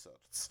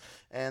 scissors.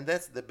 And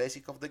that's the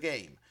basic of the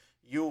game.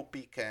 You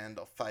pick a hand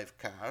of 5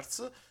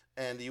 cards,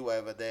 and you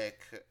have a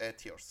deck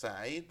at your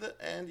side,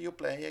 and you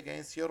play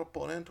against your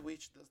opponent,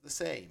 which does the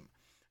same.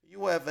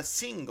 You have a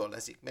single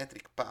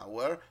asymmetric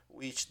power,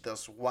 which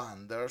does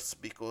wonders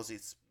because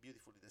it's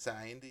beautifully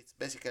designed. It's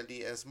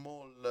basically a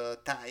small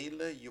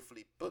tile you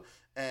flip,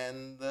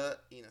 and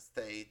in a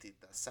state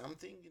it does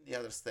something, in the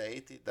other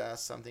state it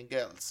does something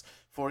else.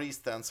 For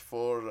instance,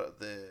 for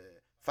the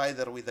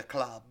fighter with a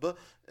club,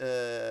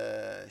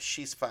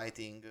 she's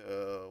fighting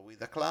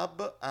with a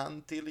club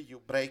until you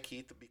break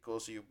it,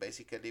 because you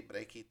basically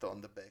break it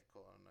on the back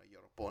on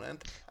your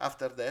opponent.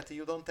 After that,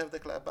 you don't have the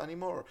club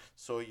anymore,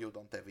 so you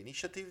don't have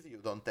initiative, you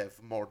don't have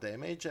more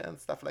damage and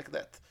stuff like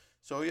that.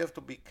 So you have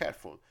to be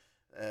careful.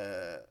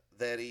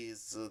 There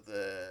is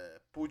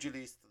the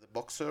pugilist, the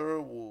boxer,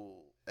 who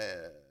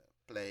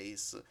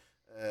plays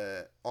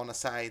on a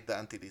side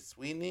until it's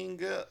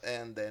winning,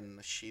 and then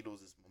she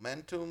loses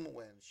momentum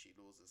when she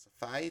loses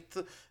a fight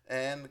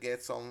and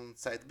gets on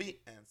side B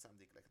and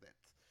something like that.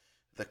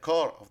 The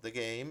core of the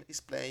game is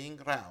playing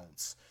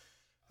rounds.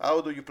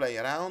 How do you play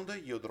a round?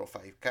 You draw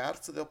 5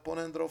 cards, the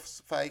opponent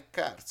draws 5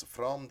 cards.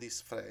 From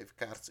these 5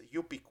 cards,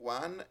 you pick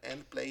one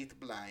and play it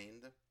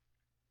blind.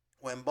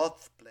 When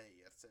both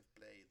players have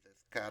played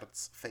the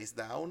cards face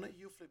down,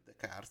 you flip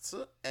the cards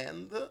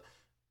and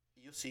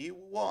you see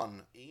who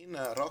won in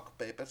a rock,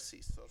 paper,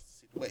 scissors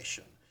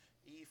situation.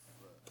 If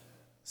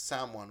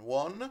someone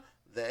won,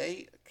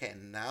 they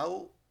can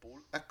now pull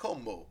a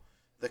combo.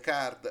 The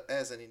card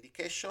has an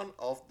indication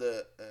of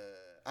the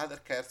other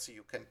cards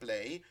you can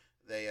play.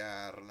 They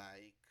are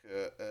like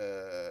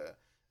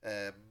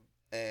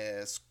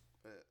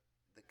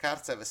the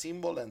cards have a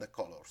symbol and a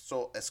color.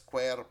 So a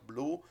square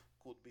blue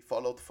could be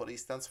followed, for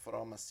instance,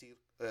 from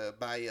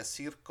by a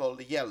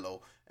circle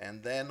yellow,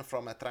 and then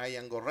from a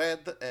triangle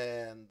red,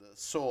 and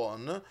so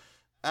on,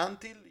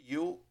 until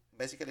you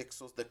basically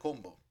exhaust the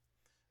combo.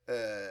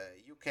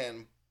 You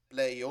can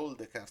play all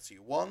the cards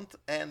you want,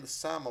 and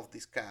some of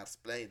these cards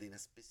played in a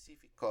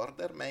specific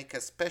order make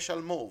a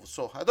special move.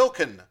 So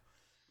Hadouken,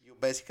 you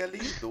basically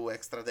do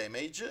extra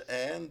damage,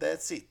 and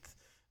that's it.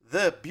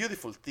 The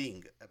beautiful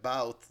thing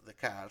about the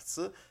cards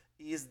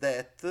is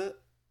that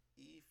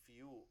if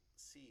you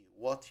see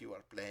what you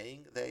are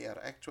playing, they are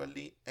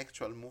actually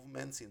actual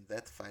movements in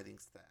that fighting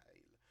style.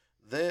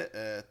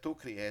 The two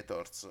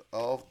creators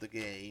of the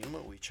game,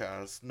 which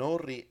are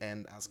Snorri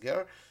and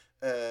Asger,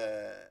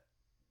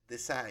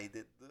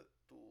 decided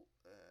to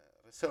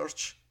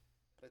research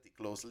pretty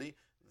closely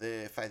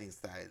the fighting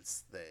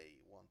styles they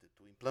wanted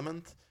to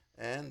implement,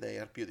 and they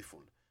are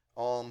beautiful.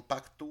 On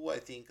Pack 2, I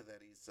think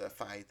there is a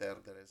fighter,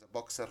 there is a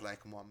boxer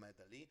like Muhammad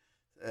Ali,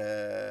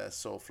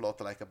 so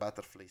float like a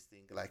butterfly,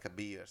 sting like a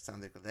bee, or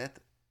something like that.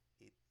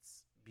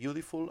 It's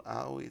beautiful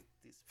how it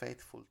is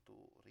faithful to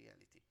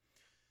reality.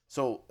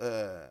 So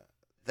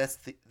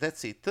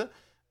that's it.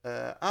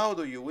 How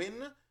do you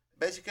win?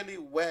 Basically,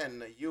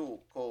 when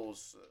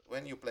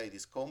you play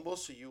these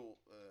combos, you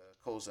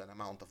cause an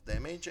amount of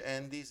damage,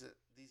 and this is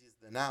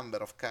the number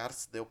of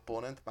cards the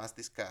opponent must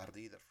discard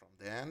either from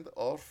the hand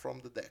or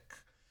from the deck.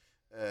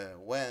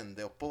 When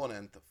the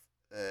opponent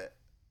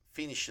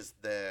finishes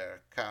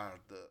their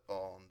card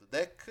on the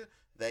deck,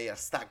 they are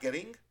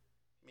staggering,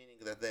 meaning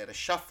that they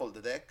reshuffle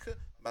the deck,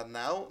 but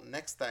now,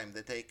 next time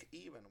they take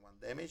even one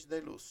damage, they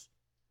lose.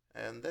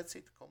 And that's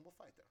it, Combo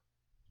Fighter.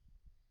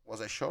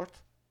 Was I short?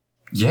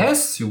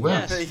 Yes, you were.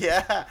 Yes.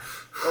 Yeah.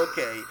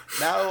 Okay.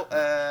 Now,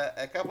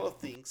 a couple of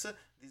things.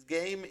 This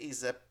game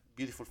is a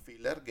beautiful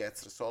filler,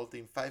 gets resolved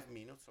in 5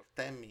 minutes or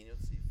 10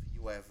 minutes if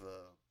you have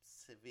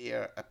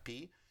severe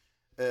AP,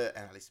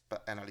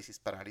 analysis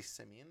paralysis,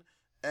 I mean.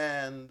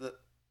 And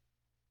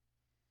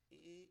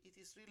it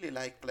is really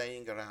like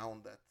playing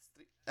around that.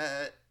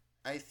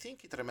 I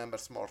think it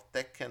remembers more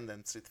Tekken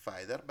than Street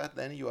Fighter, but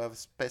then you have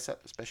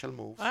special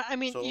moves. I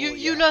mean, So,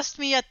 you lost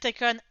me at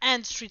Tekken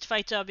and Street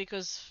Fighter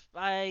because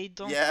I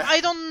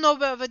don't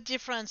know the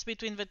difference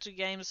between the two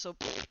games. So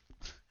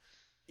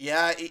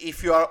yeah,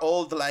 if you are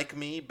old like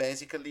me,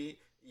 basically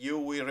you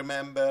will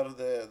remember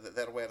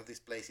there were these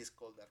places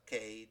called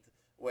arcade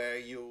where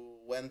you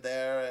went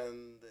there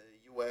and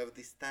you have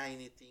these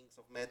tiny things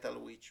of metal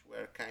which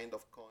were kind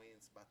of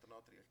coins but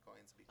not real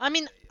coins. I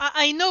mean,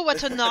 I know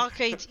what an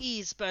arcade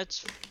is,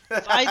 but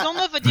I don't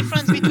know the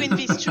difference between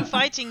these two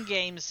fighting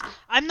games.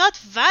 I'm not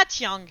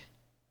that young.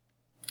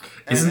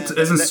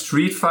 Isn't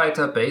Street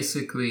Fighter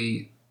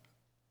basically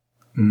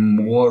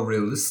more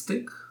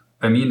realistic?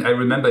 I mean, I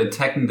remember in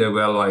Tekken there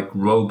were like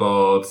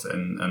robots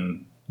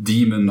and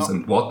demons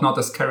and whatnot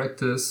as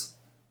characters.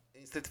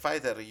 In Street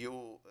Fighter,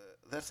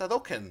 there's a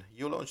token.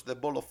 You launch the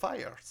ball of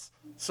fires.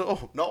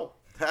 So, no.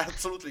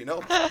 Absolutely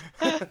no.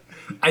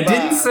 I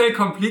didn't say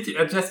completely,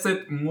 I just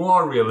said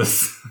more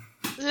realistic.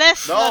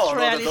 Not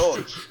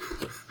realistic.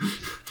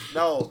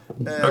 No.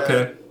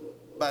 Okay.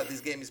 But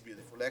this game is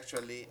beautiful.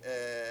 Actually,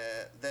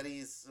 there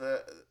is,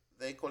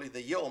 they call it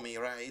the Yomi,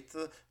 right?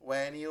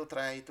 When you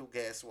try to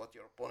guess what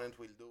your opponent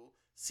will do,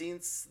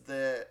 since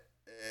the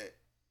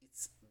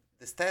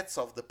stats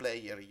of the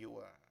player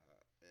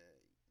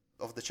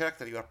of the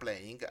character you are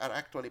playing are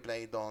actually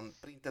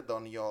printed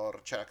on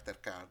your character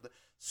card.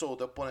 So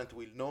the opponent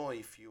will know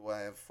if you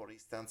have, for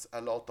instance,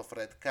 a lot of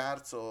red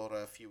cards or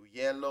a few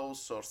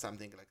yellows or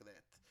something like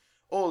that.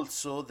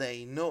 Also,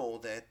 they know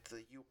that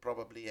you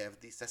probably have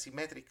this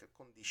asymmetric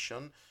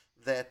condition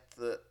that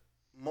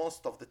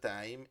most of the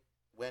time,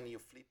 when you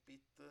flip it,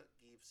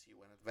 gives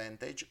you an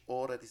advantage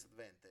or a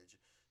disadvantage.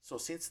 So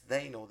since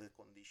they know the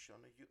condition,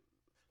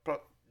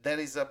 there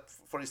is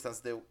for instance,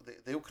 the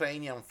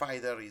Ukrainian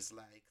fighter is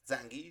like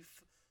Zangief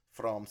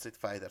from Street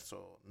Fighter,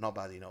 so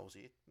nobody knows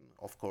it,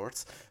 of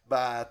course.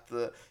 But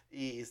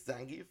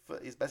Zangief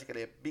is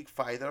basically a big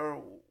fighter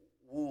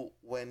who,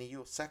 when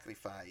you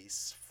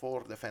sacrifice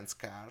 4 defense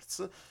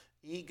cards,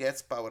 he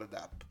gets powered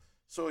up.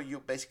 So you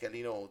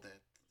basically know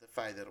that the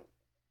fighter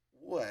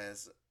who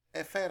has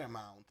a fair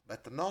amount,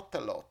 but not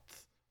a lot,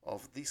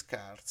 of these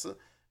cards,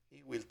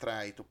 he will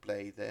try to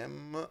play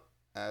them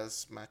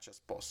as much as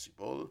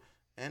possible,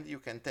 and you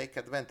can take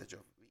advantage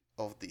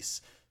of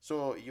this.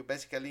 So you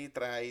basically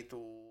try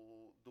to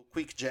do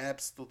quick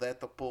jabs to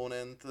that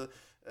opponent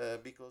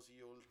because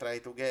you'll try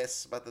to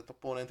guess, but that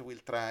opponent will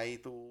try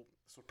to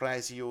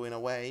surprise you in a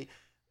way.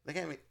 The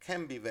game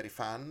can be very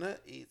fun,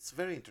 it's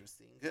very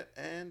interesting,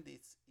 and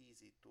it's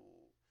easy to...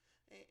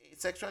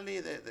 It's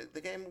actually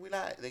the games we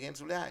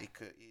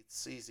like.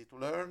 It's easy to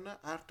learn,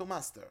 hard to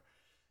master.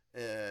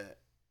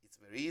 It's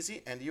very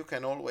easy, and you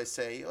can always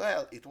say,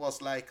 well, it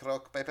was like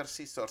rock, paper,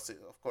 scissors.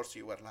 Of course,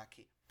 you were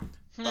lucky.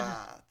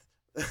 But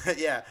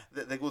yeah,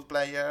 the good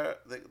player,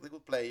 the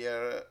good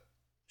player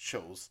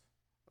shows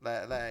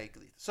like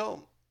this.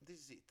 So this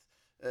is it.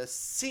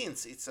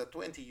 Since it's a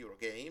 €20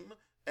 game,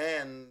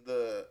 and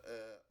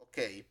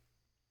okay,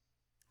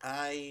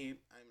 I'm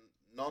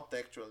not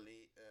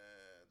actually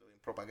doing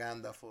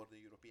propaganda for the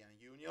European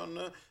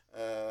Union.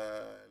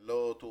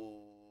 Hello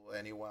to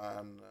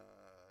anyone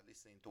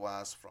listening to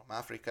us from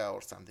Africa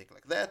or something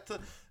like that,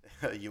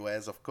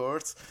 US of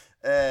course.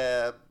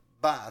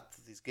 But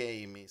this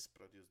game is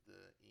produced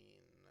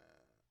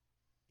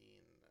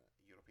in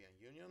European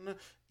Union.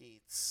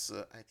 It's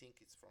I think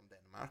it's from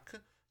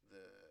Denmark,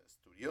 the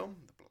studio,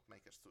 the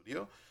Plotmaker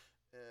studio.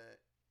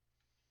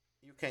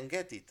 You can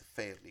get it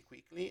fairly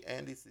quickly,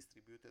 and it's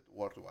distributed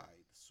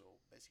worldwide. So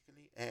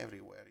basically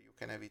everywhere you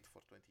can have it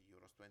for €20,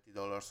 $20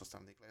 or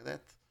something like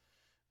that.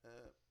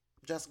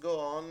 Just go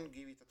on,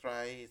 give it a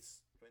try.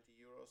 It's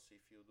 €20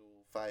 if you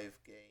do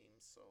 5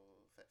 games, so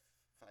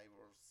 5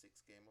 or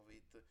 6 games of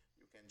it.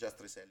 You can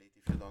just resell it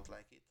if you don't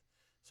like it.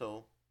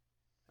 So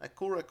a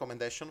cool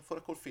recommendation for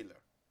a cool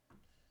filler.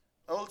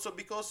 Also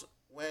because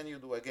when you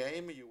do a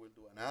game, you will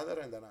do another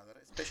and another,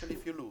 especially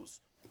if you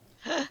lose.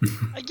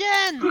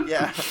 Again!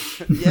 Yeah,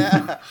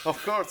 yeah,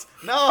 of course.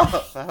 No,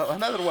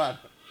 another one.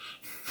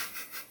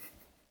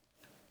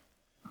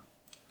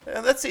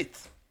 And that's it.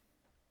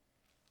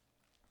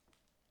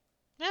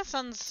 Yeah,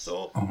 sounds...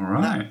 So, All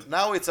right.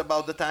 Now it's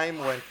about the time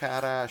when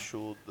Cara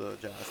should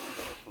just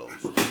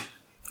close.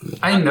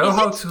 I know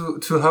how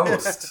to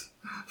host.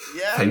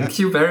 Yeah. Thank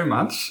you very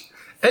much.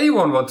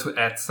 Anyone want to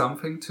add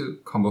something to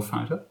Combo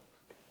Fighter?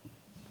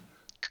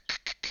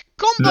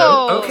 Combo!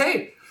 No?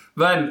 Okay.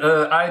 Then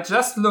I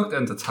just looked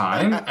at the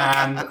time,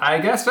 and I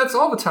guess that's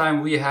all the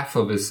time we have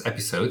for this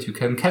episode. You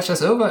can catch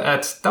us over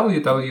at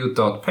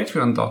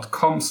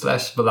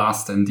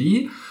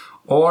www.patreon.com/thelaststandee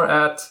or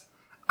at...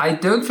 I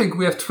don't think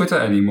we have Twitter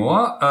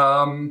anymore.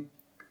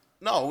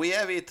 No, we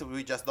have it.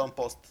 We just don't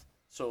post.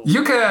 So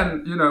you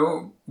can,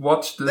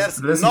 watch this,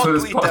 there's not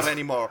Twitter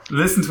anymore.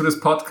 Listen to this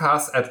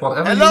podcast at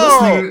whatever Hello!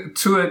 you're listening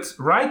to it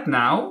right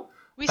now.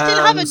 We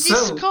still have a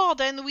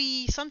Discord, and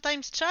we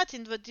sometimes chat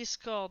in the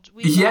Discord.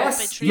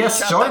 Yes,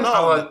 join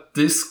our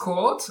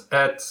Discord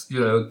at,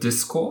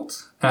 Discord.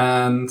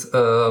 And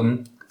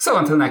so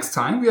until next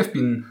time, we have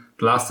been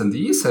Last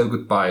Standee. So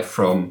goodbye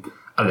from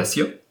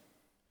Alessio.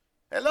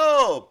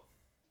 Hello!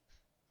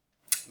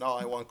 No,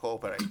 I won't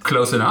cooperate.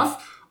 Close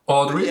enough.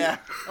 Audrey. Yeah.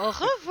 Au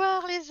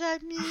revoir, les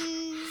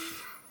amis.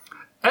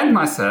 And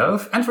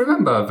myself. And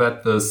remember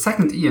that the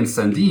second E in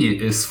Standee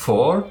is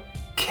for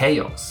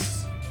chaos.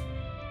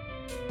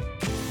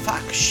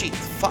 Fuck, shit,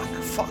 fuck.